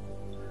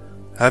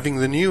 Having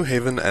the new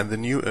heaven and the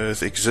new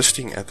earth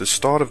existing at the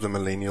start of the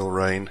millennial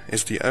reign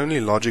is the only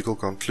logical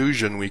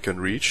conclusion we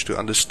can reach to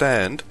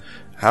understand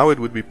how it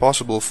would be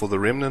possible for the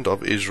remnant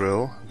of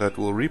Israel that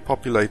will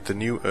repopulate the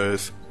new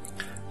earth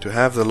to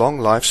have the long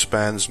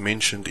lifespans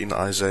mentioned in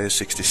Isaiah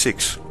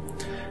 66.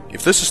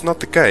 If this is not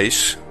the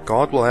case,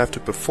 God will have to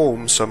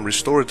perform some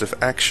restorative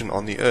action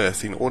on the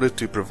earth in order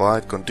to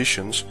provide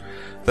conditions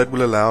that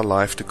will allow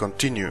life to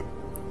continue.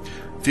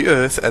 The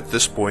earth at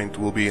this point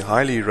will be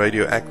highly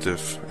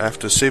radioactive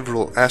after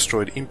several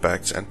asteroid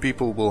impacts, and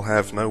people will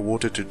have no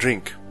water to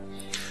drink.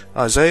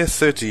 Isaiah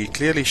 30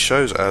 clearly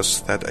shows us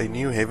that a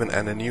new heaven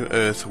and a new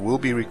earth will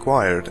be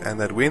required,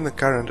 and that when the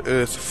current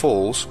earth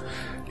falls,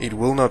 it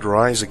will not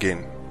rise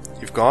again.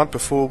 If God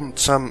performed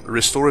some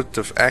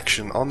restorative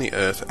action on the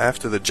earth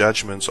after the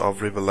judgments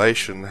of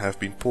Revelation have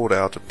been poured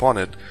out upon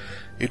it,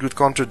 it would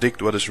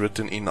contradict what is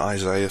written in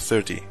Isaiah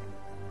 30.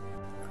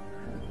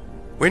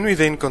 When we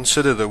then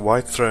consider the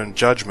white throne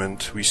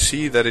judgment, we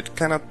see that it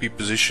cannot be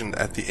positioned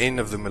at the end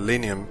of the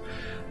millennium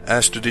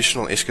as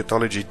traditional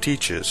eschatology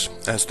teaches,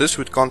 as this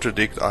would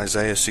contradict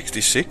Isaiah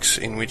 66,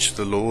 in which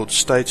the Lord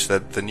states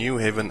that the new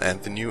heaven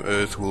and the new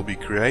earth will be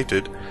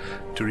created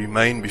to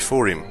remain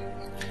before Him.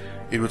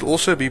 It would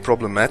also be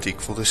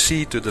problematic for the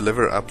sea to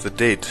deliver up the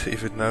dead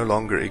if it no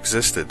longer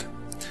existed.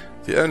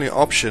 The only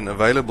option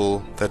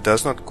available that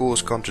does not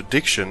cause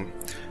contradiction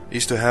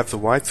is to have the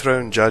white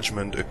throne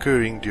judgment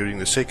occurring during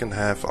the second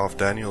half of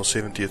Daniel's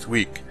 70th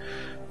week,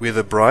 where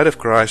the bride of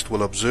Christ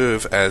will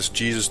observe as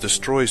Jesus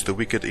destroys the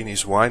wicked in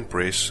his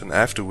winepress, and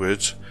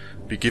afterwards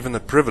be given the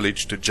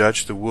privilege to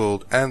judge the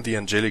world and the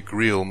angelic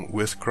realm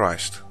with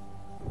Christ.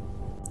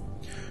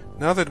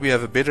 Now that we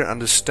have a better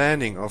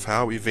understanding of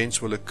how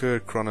events will occur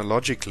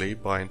chronologically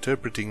by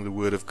interpreting the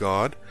Word of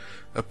God,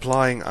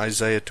 applying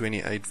Isaiah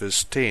 28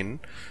 verse 10,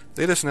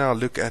 let us now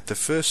look at the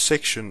first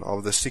section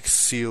of the sixth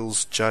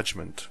seal's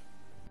judgment.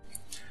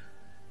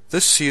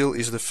 This seal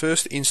is the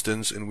first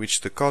instance in which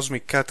the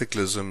cosmic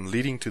cataclysm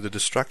leading to the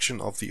destruction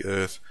of the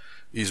earth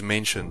is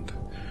mentioned.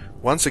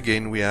 Once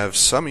again, we have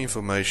some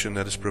information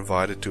that is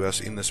provided to us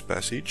in this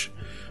passage,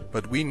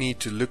 but we need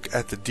to look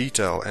at the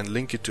detail and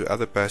link it to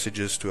other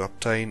passages to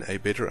obtain a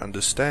better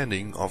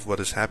understanding of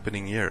what is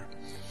happening here.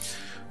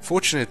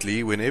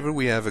 Fortunately, whenever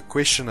we have a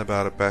question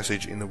about a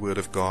passage in the Word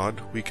of God,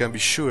 we can be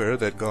sure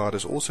that God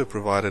has also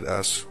provided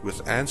us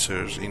with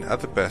answers in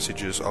other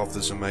passages of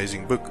this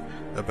amazing book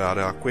about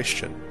our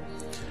question.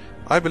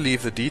 I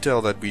believe the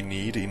detail that we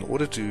need in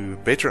order to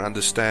better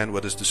understand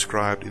what is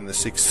described in the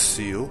sixth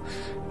seal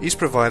is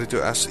provided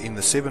to us in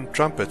the 7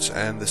 trumpets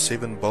and the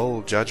 7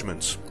 bowl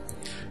judgments.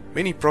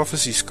 Many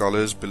prophecy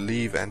scholars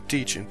believe and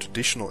teach in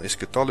traditional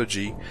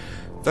eschatology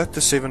that the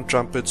 7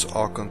 trumpets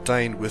are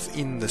contained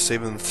within the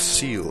 7th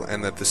seal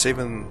and that the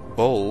 7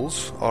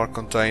 bowls are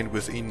contained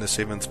within the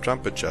 7th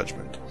trumpet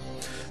judgment.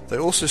 They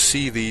also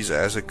see these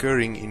as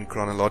occurring in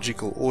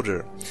chronological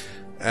order,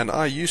 and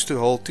I used to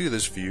hold to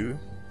this view,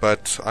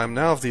 but I am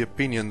now of the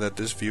opinion that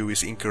this view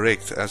is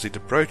incorrect, as it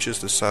approaches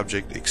the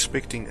subject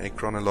expecting a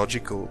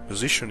chronological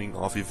positioning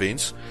of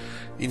events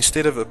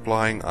instead of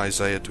applying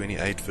Isaiah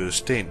 28 verse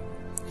 10.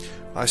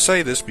 I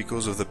say this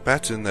because of the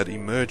pattern that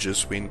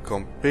emerges when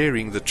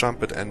comparing the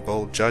trumpet and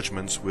bowl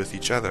judgments with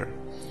each other.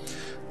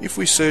 If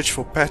we search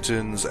for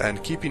patterns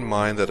and keep in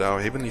mind that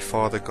our Heavenly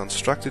Father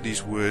constructed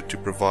His Word to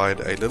provide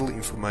a little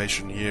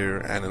information here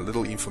and a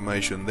little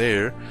information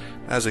there,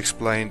 as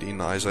explained in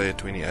Isaiah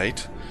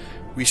 28,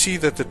 we see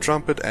that the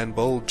trumpet and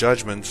bowl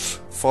judgments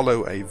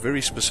follow a very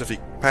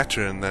specific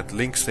pattern that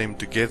links them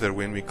together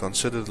when we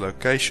consider the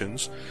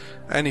locations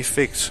and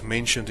effects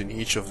mentioned in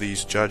each of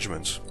these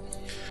judgments.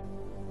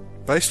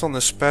 Based on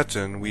this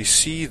pattern, we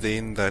see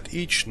then that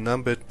each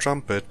numbered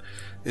trumpet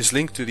is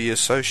linked to the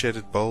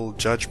associated bowl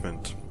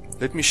judgment.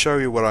 Let me show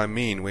you what I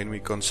mean when we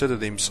consider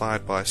them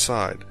side by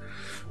side.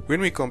 When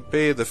we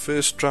compare the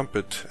first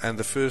trumpet and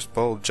the first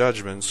bowl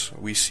judgments,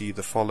 we see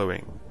the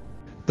following.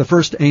 The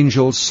first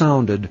angel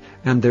sounded,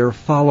 and there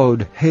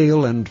followed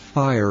hail and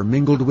fire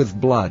mingled with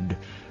blood,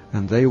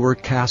 and they were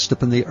cast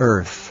upon the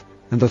earth.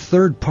 And the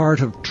third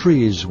part of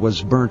trees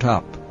was burnt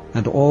up,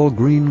 and all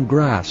green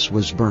grass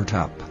was burnt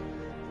up.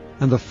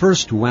 And the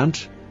first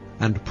went,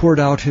 and poured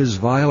out his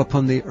vial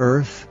upon the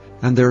earth,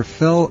 and there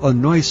fell a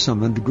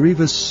noisome and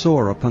grievous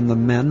sore upon the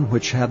men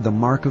which had the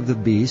mark of the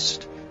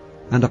beast,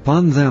 and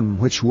upon them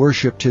which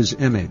worshipped his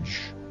image.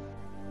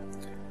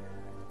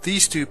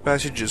 These 2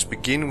 passages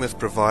begin with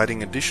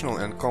providing additional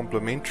and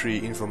complementary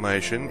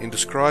information in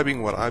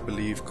describing what I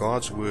believe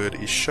God's Word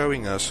is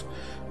showing us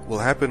will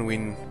happen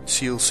when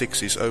Seal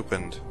 6 is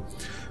opened.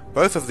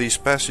 Both of these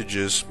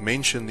passages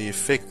mention the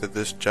effect that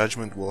this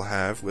judgment will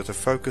have, with a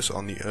focus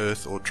on the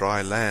earth or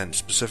dry land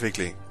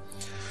specifically.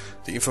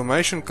 The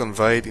information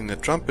conveyed in the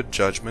trumpet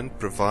judgment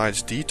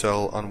provides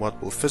detail on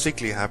what will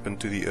physically happen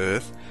to the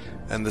earth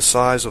and the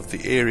size of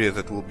the area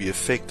that will be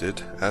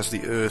affected as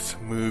the earth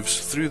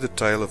moves through the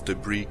tail of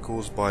debris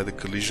caused by the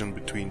collision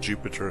between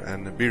Jupiter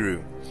and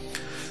Nibiru.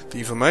 The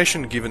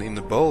information given in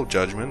the bowl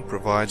judgment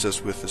provides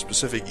us with the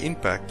specific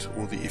impact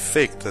or the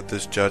effect that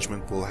this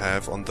judgment will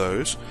have on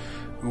those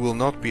who will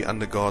not be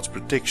under God's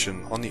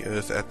protection on the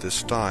earth at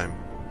this time.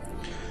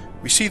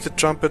 We see the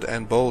trumpet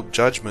and bowl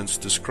judgments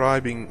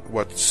describing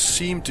what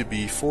seem to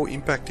be 4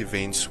 impact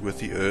events with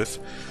the earth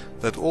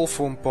that all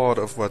form part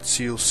of what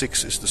Seal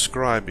 6 is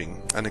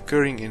describing and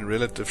occurring in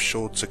relative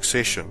short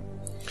succession.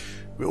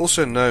 We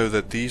also know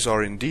that these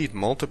are indeed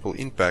multiple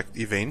impact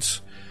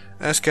events,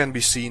 as can be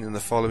seen in the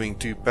following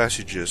 2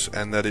 passages,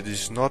 and that it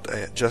is not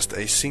just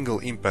a single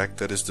impact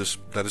that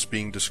is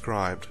being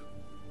described.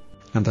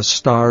 And the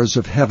stars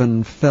of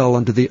heaven fell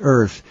unto the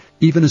earth,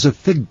 even as a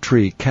fig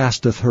tree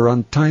casteth her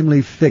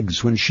untimely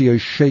figs when she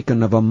is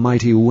shaken of a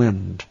mighty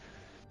wind.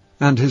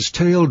 And his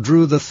tail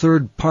drew the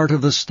third part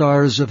of the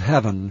stars of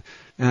heaven,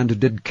 and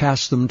did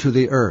cast them to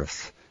the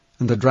earth.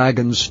 And the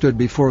dragon stood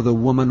before the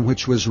woman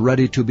which was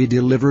ready to be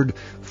delivered,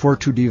 for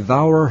to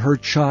devour her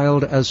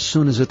child as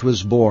soon as it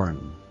was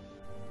born.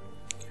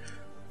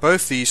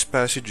 Both these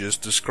passages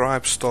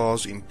describe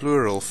stars in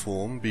plural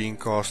form being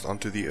cast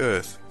onto the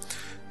earth.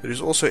 There is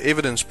also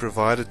evidence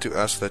provided to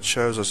us that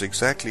shows us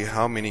exactly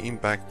how many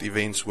impact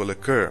events will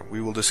occur.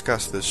 We will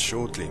discuss this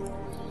shortly.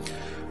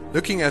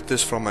 Looking at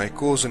this from a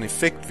cause and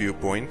effect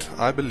viewpoint,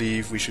 I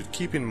believe we should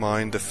keep in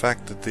mind the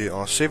fact that there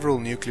are several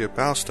nuclear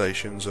power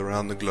stations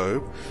around the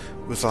globe,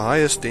 with the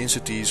highest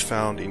densities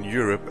found in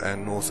Europe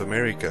and North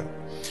America.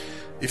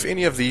 If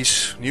any of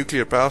these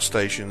nuclear power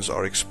stations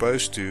are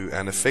exposed to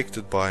and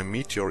affected by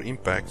meteor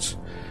impacts,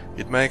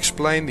 it may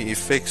explain the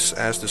effects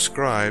as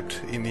described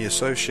in the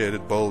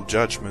associated bowl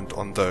judgment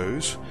on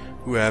those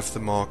who have the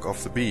mark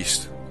of the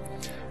beast.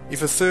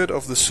 If a third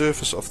of the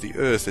surface of the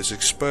earth is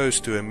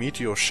exposed to a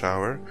meteor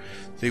shower,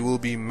 there will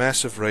be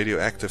massive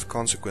radioactive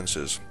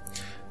consequences.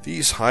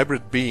 These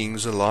hybrid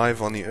beings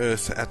alive on the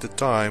earth at the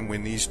time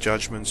when these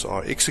judgments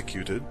are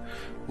executed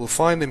will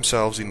find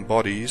themselves in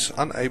bodies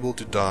unable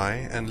to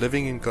die and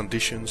living in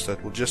conditions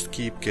that will just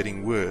keep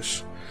getting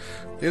worse.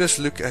 Let us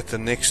look at the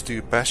next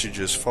 2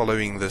 passages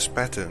following this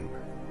pattern.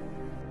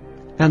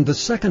 And the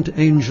second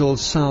angel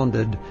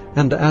sounded,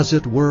 and as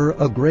it were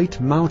a great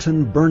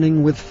mountain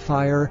burning with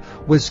fire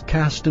was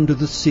cast into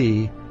the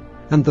sea,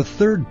 and the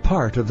third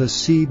part of the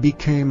sea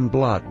became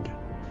blood.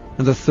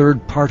 And the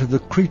third part of the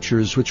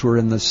creatures which were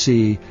in the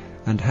sea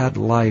and had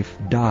life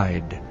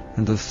died,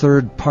 and the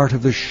third part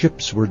of the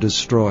ships were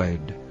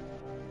destroyed.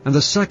 And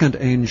the second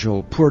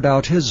angel poured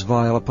out his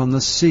vial upon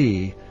the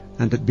sea,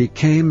 and it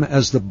became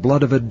as the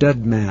blood of a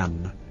dead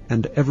man,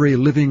 and every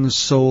living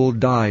soul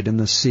died in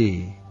the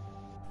sea.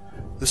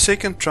 The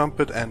second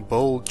trumpet and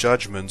bowl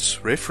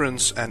judgments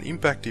reference an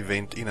impact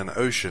event in an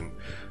ocean,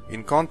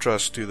 in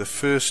contrast to the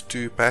first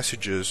two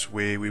passages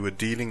where we were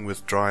dealing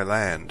with dry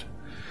land.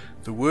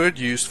 The word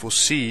used for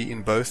sea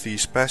in both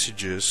these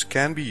passages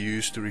can be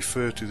used to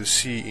refer to the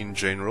sea in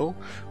general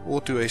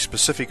or to a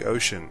specific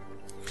ocean.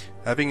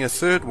 Having a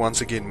third once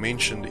again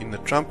mentioned in the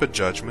trumpet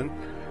judgment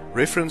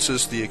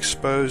references the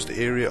exposed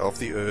area of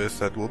the earth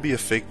that will be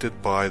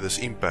affected by this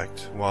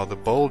impact, while the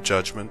bowl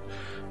judgment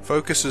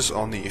focuses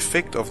on the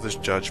effect of this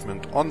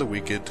judgment on the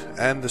wicked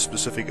and the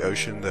specific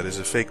ocean that is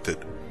affected.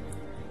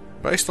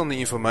 Based on the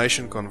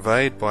information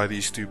conveyed by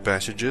these two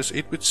passages,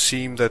 it would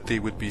seem that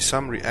there would be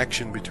some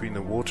reaction between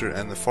the water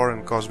and the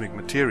foreign cosmic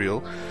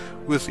material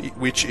with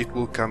which it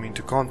will come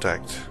into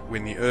contact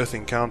when the Earth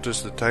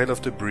encounters the tail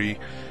of debris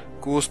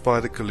caused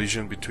by the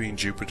collision between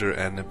Jupiter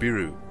and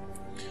Nibiru.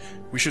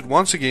 We should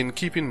once again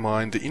keep in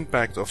mind the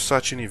impact of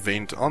such an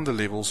event on the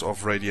levels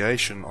of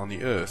radiation on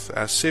the Earth,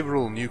 as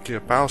several nuclear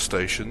power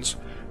stations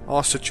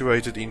are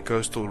situated in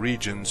coastal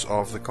regions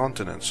of the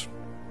continents.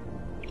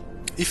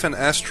 If an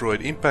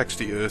asteroid impacts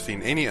the Earth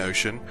in any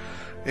ocean,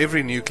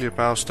 every nuclear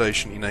power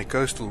station in a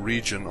coastal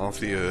region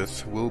of the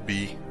Earth will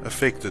be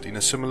affected in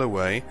a similar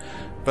way,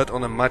 but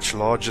on a much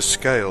larger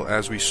scale,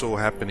 as we saw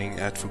happening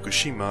at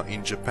Fukushima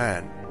in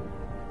Japan.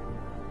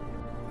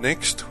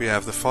 Next, we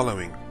have the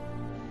following.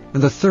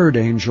 And the third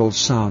angel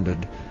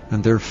sounded,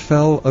 and there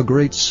fell a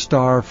great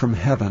star from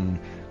heaven,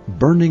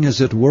 burning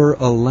as it were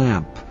a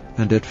lamp,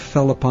 and it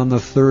fell upon the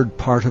third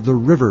part of the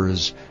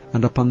rivers,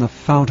 and upon the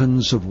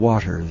fountains of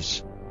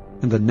waters.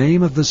 And the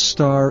name of the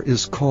star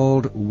is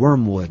called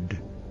Wormwood.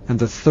 And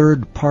the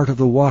third part of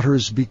the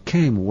waters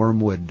became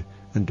wormwood,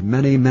 and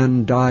many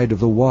men died of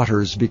the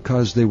waters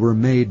because they were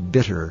made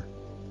bitter.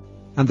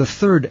 And the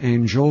third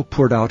angel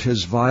poured out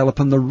his vial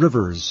upon the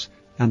rivers,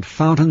 and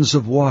fountains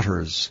of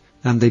waters,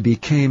 and they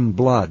became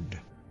blood.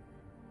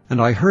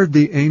 And I heard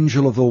the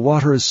angel of the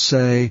waters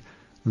say,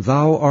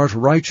 Thou art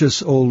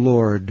righteous, O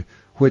Lord,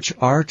 which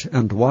art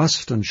and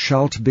wast and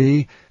shalt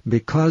be,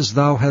 because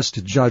thou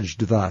hast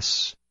judged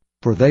thus.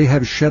 For they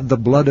have shed the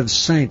blood of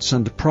saints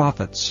and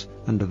prophets,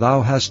 and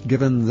thou hast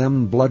given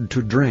them blood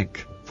to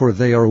drink, for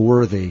they are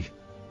worthy.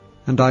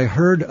 And I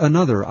heard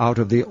another out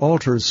of the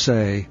altar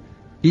say,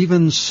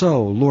 Even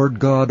so, Lord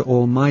God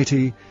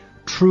Almighty,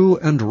 true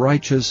and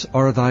righteous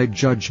are thy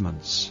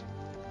judgments.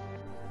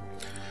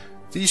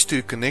 These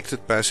two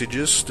connected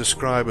passages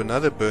describe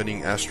another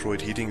burning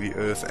asteroid hitting the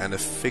Earth and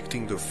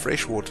affecting the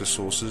freshwater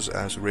sources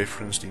as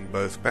referenced in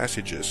both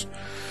passages.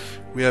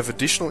 We have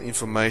additional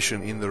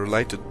information in the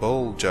related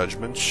bowl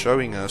judgment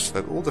showing us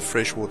that all the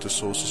freshwater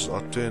sources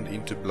are turned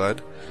into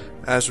blood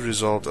as a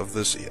result of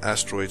this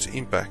asteroid's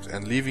impact,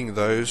 and leaving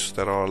those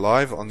that are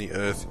alive on the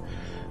Earth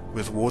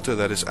with water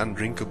that is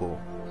undrinkable.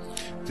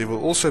 There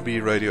will also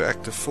be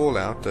radioactive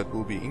fallout that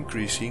will be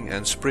increasing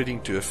and spreading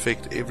to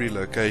affect every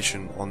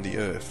location on the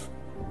Earth.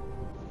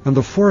 And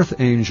the fourth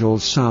angel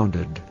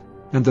sounded,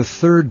 and the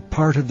third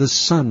part of the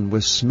sun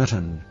was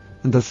smitten,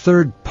 and the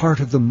third part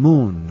of the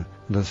moon,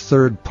 and the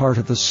third part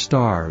of the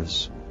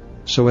stars,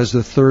 so as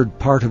the third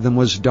part of them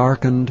was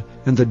darkened,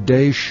 and the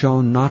day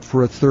shone not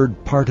for a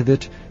third part of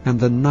it, and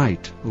the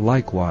night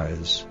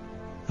likewise.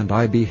 And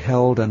I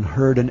beheld and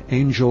heard an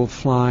angel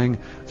flying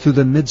through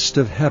the midst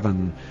of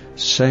heaven,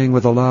 saying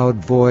with a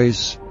loud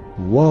voice,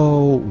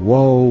 Woe,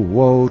 woe,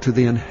 woe to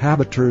the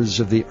inhabitants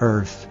of the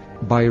earth,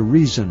 by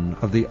reason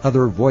of the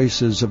other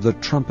voices of the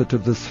trumpet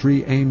of the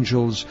three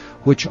angels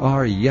which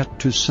are yet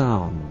to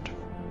sound.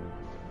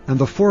 And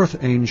the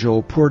fourth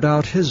angel poured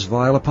out his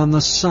vial upon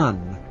the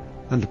sun,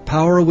 and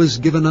power was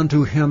given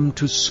unto him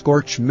to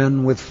scorch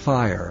men with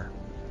fire.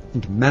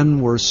 And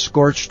men were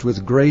scorched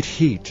with great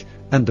heat,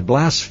 and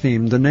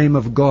blasphemed the name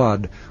of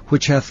God,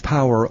 which hath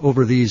power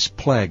over these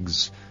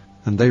plagues,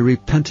 and they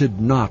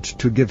repented not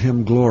to give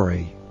him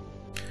glory.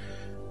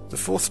 The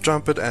fourth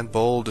trumpet and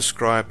bowl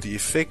describe the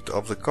effect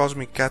of the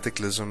cosmic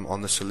cataclysm on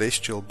the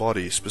celestial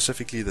body,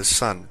 specifically the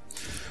sun.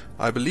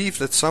 I believe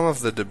that some of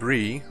the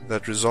debris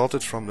that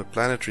resulted from the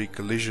planetary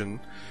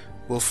collision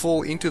will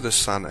fall into the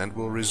sun and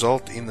will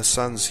result in the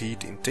sun's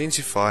heat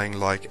intensifying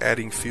like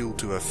adding fuel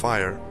to a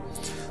fire.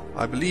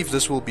 I believe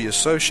this will be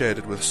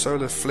associated with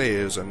solar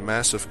flares and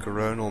massive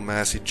coronal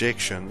mass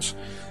ejections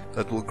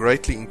that will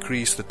greatly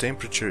increase the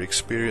temperature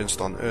experienced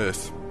on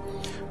Earth.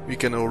 We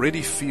can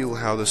already feel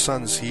how the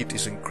sun's heat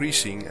is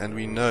increasing, and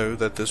we know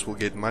that this will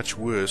get much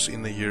worse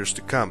in the years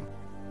to come.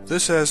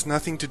 This has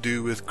nothing to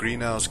do with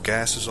greenhouse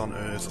gases on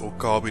Earth or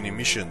carbon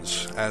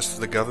emissions, as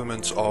the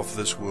governments of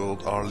this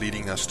world are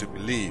leading us to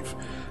believe.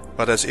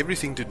 but has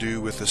everything to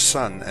do with the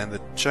sun and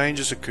the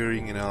changes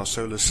occurring in our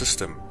solar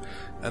system,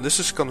 and this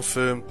is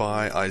confirmed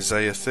by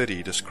Isaiah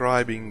 30,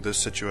 describing this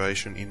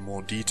situation in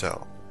more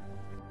detail.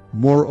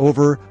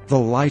 Moreover, the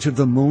light of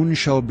the moon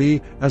shall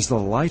be as the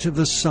light of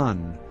the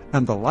sun,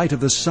 and the light of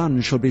the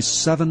sun shall be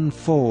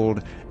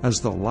sevenfold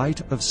as the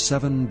light of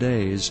 7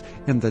 days,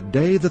 in the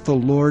day that the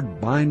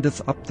Lord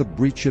bindeth up the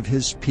breach of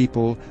his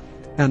people,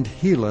 and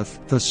healeth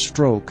the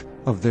stroke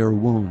of their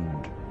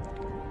wound.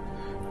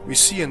 We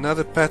see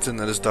another pattern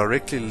that is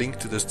directly linked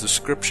to this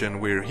description,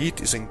 where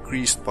heat is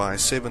increased by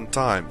 7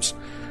 times,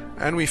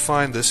 and we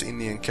find this in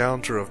the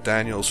encounter of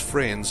Daniel's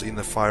friends in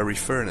the fiery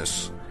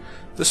furnace.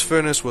 This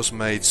furnace was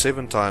made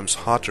 7 times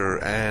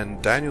hotter,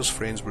 and Daniel's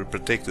friends were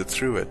protected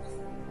through it.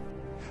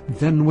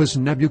 Then was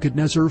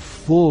Nebuchadnezzar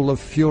full of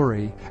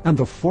fury, and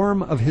the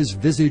form of his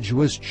visage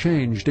was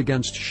changed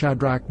against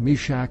Shadrach,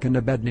 Meshach, and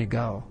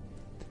Abednego.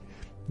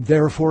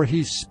 Therefore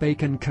he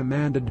spake and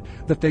commanded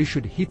that they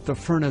should heat the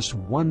furnace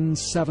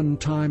 17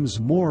 times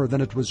more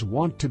than it was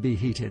wont to be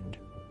heated.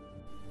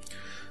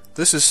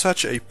 This is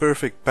such a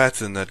perfect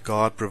pattern that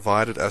God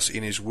provided us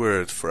in His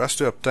Word for us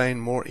to obtain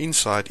more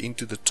insight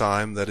into the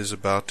time that is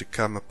about to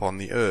come upon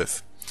the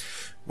earth.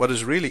 What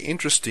is really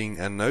interesting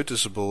and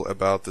noticeable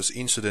about this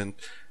incident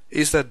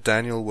is that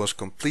Daniel was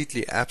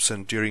completely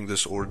absent during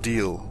this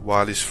ordeal,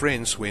 while his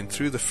friends went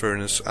through the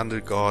furnace under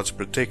God's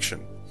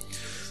protection.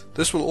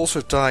 This will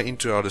also tie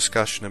into our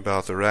discussion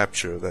about the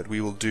rapture that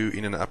we will do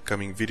in an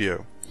upcoming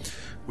video,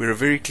 where a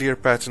very clear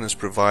pattern is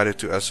provided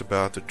to us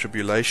about the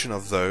tribulation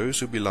of those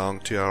who belong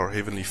to our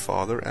Heavenly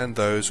Father and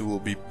those who will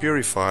be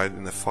purified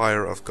in the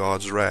fire of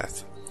God's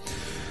wrath.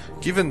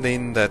 Given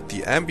then that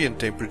the ambient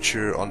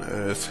temperature on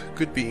earth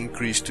could be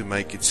increased to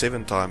make it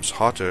 7 times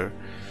hotter,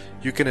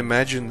 you can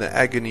imagine the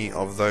agony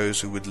of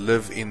those who would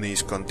live in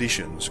these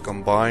conditions,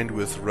 combined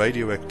with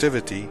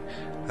radioactivity,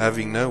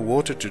 having no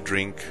water to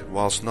drink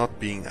whilst not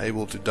being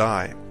able to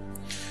die.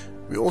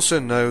 We also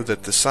know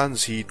that the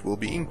sun's heat will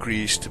be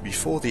increased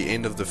before the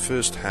end of the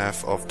first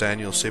half of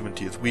Daniel's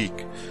 70th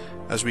week,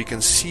 as we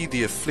can see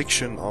the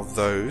affliction of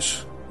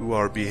those who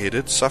are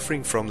beheaded,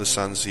 suffering from the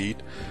sun's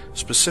heat,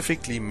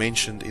 specifically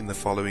mentioned in the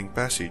following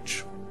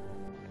passage.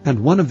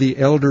 And one of the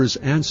elders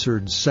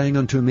answered, saying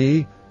unto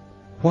me,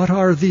 What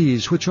are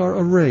these which are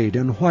arrayed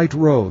in white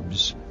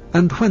robes,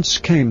 and whence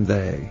came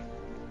they?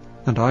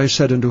 And I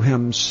said unto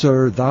him,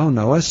 Sir, thou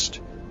knowest.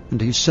 And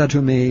he said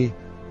to me,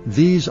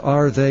 These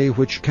are they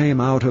which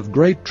came out of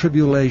great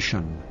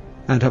tribulation,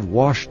 and have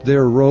washed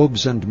their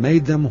robes and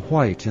made them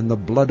white in the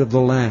blood of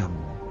the Lamb.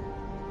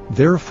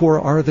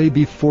 Therefore are they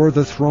before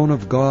the throne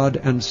of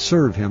God, and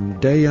serve him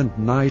day and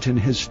night in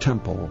his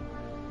temple.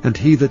 And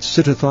he that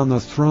sitteth on the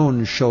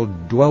throne shall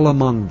dwell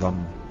among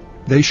them.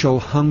 They shall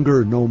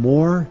hunger no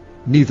more,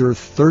 neither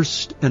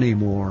thirst any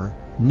more,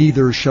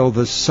 neither shall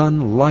the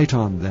sun light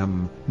on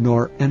them,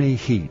 nor any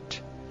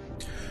heat.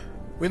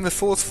 When the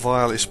 4th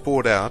vial is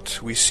poured out,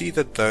 we see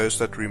that those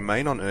that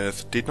remain on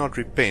earth did not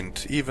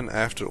repent, even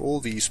after all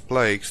these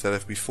plagues that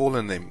have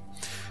befallen them,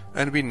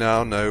 and we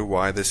now know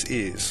why this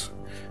is.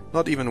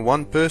 Not even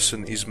one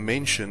person is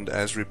mentioned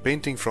as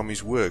repenting from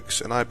his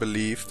works, and I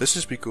believe this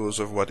is because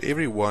of what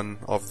every one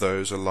of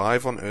those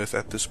alive on earth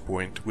at this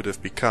point would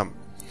have become.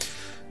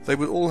 They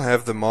would all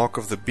have the mark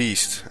of the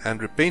beast,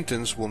 and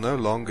repentance will no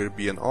longer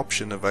be an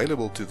option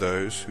available to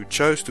those who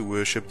chose to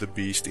worship the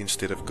beast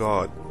instead of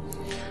God.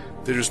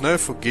 There is no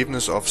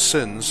forgiveness of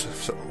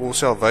sins or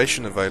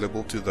salvation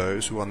available to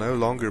those who are no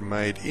longer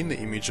made in the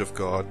image of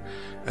God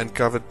and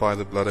covered by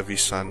the blood of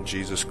His Son,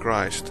 Jesus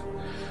Christ.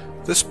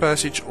 This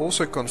passage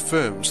also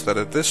confirms that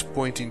at this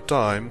point in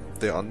time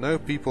there are no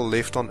people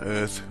left on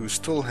earth who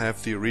still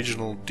have the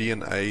original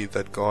DNA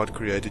that God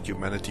created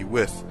humanity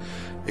with,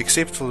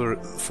 except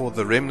for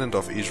the remnant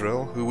of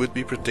Israel, who would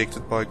be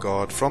protected by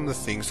God from the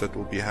things that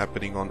will be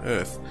happening on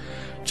earth,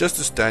 just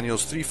as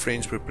Daniel's 3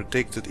 friends were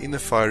protected in the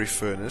fiery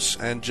furnace,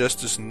 and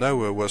just as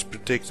Noah was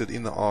protected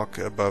in the ark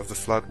above the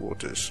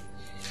floodwaters.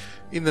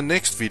 In the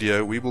next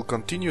video we will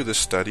continue this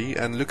study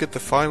and look at the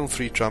final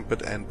 3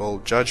 trumpet and bowl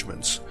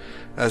judgments,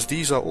 as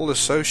these are all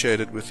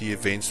associated with the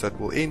events that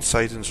will end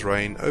Satan's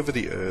reign over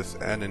the earth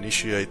and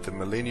initiate the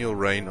millennial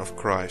reign of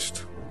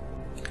Christ.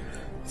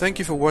 Thank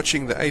you for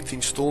watching the 8th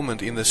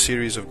installment in the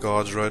series of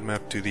God's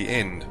Roadmap to the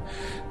End.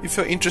 If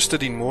you're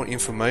interested in more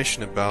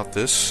information about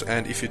this,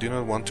 and if you do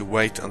not want to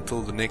wait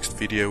until the next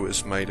video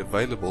is made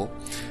available,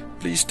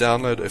 please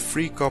download a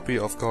free copy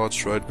of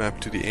God's Roadmap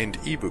to the End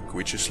ebook,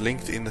 which is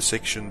linked in the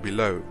section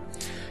below.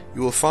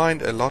 You will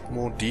find a lot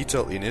more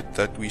detail in it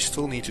that we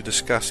still need to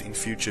discuss in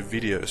future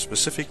videos,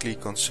 specifically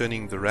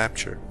concerning the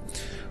rapture.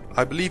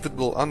 I believe it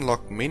will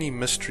unlock many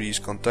mysteries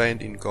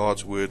contained in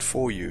God's Word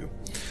for you.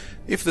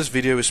 If this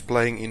video is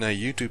playing in a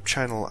YouTube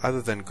channel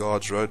other than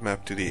God's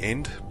Roadmap to the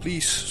End,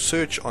 please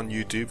search on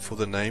YouTube for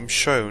the name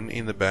shown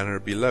in the banner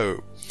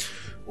below.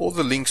 All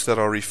the links that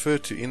are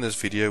referred to in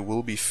this video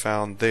will be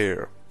found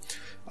there.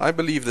 I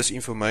believe this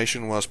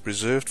information was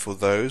preserved for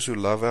those who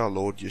love our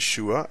Lord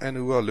Yeshua and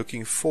who are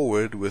looking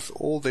forward with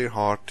all their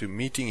heart to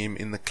meeting Him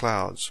in the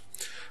clouds.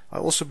 I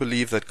also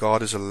believe that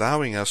God is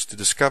allowing us to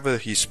discover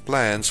His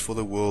plans for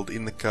the world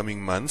in the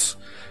coming months,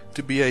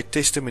 to be a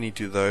testimony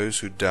to those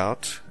who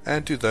doubt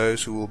and to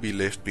those who will be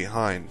left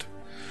behind.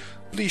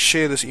 Please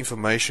share this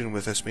information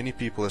with as many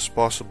people as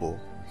possible.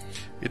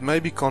 It may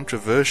be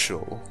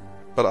controversial,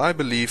 but I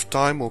believe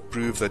time will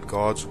prove that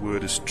God's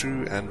word is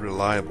true and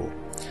reliable.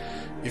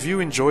 If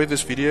you enjoyed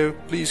this video,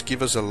 please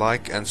give us a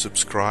like and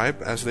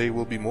subscribe, as there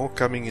will be more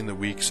coming in the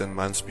weeks and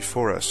months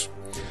before us.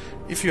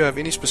 If you have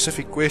any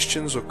specific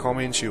questions or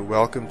comments, you're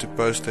welcome to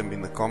post them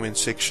in the comment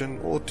section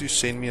or to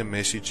send me a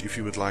message if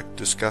you would like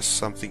to discuss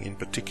something in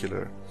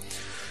particular.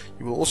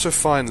 You will also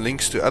find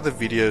links to other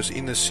videos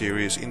in this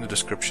series in the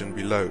description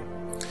below.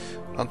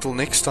 Until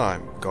next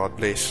time, God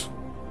bless.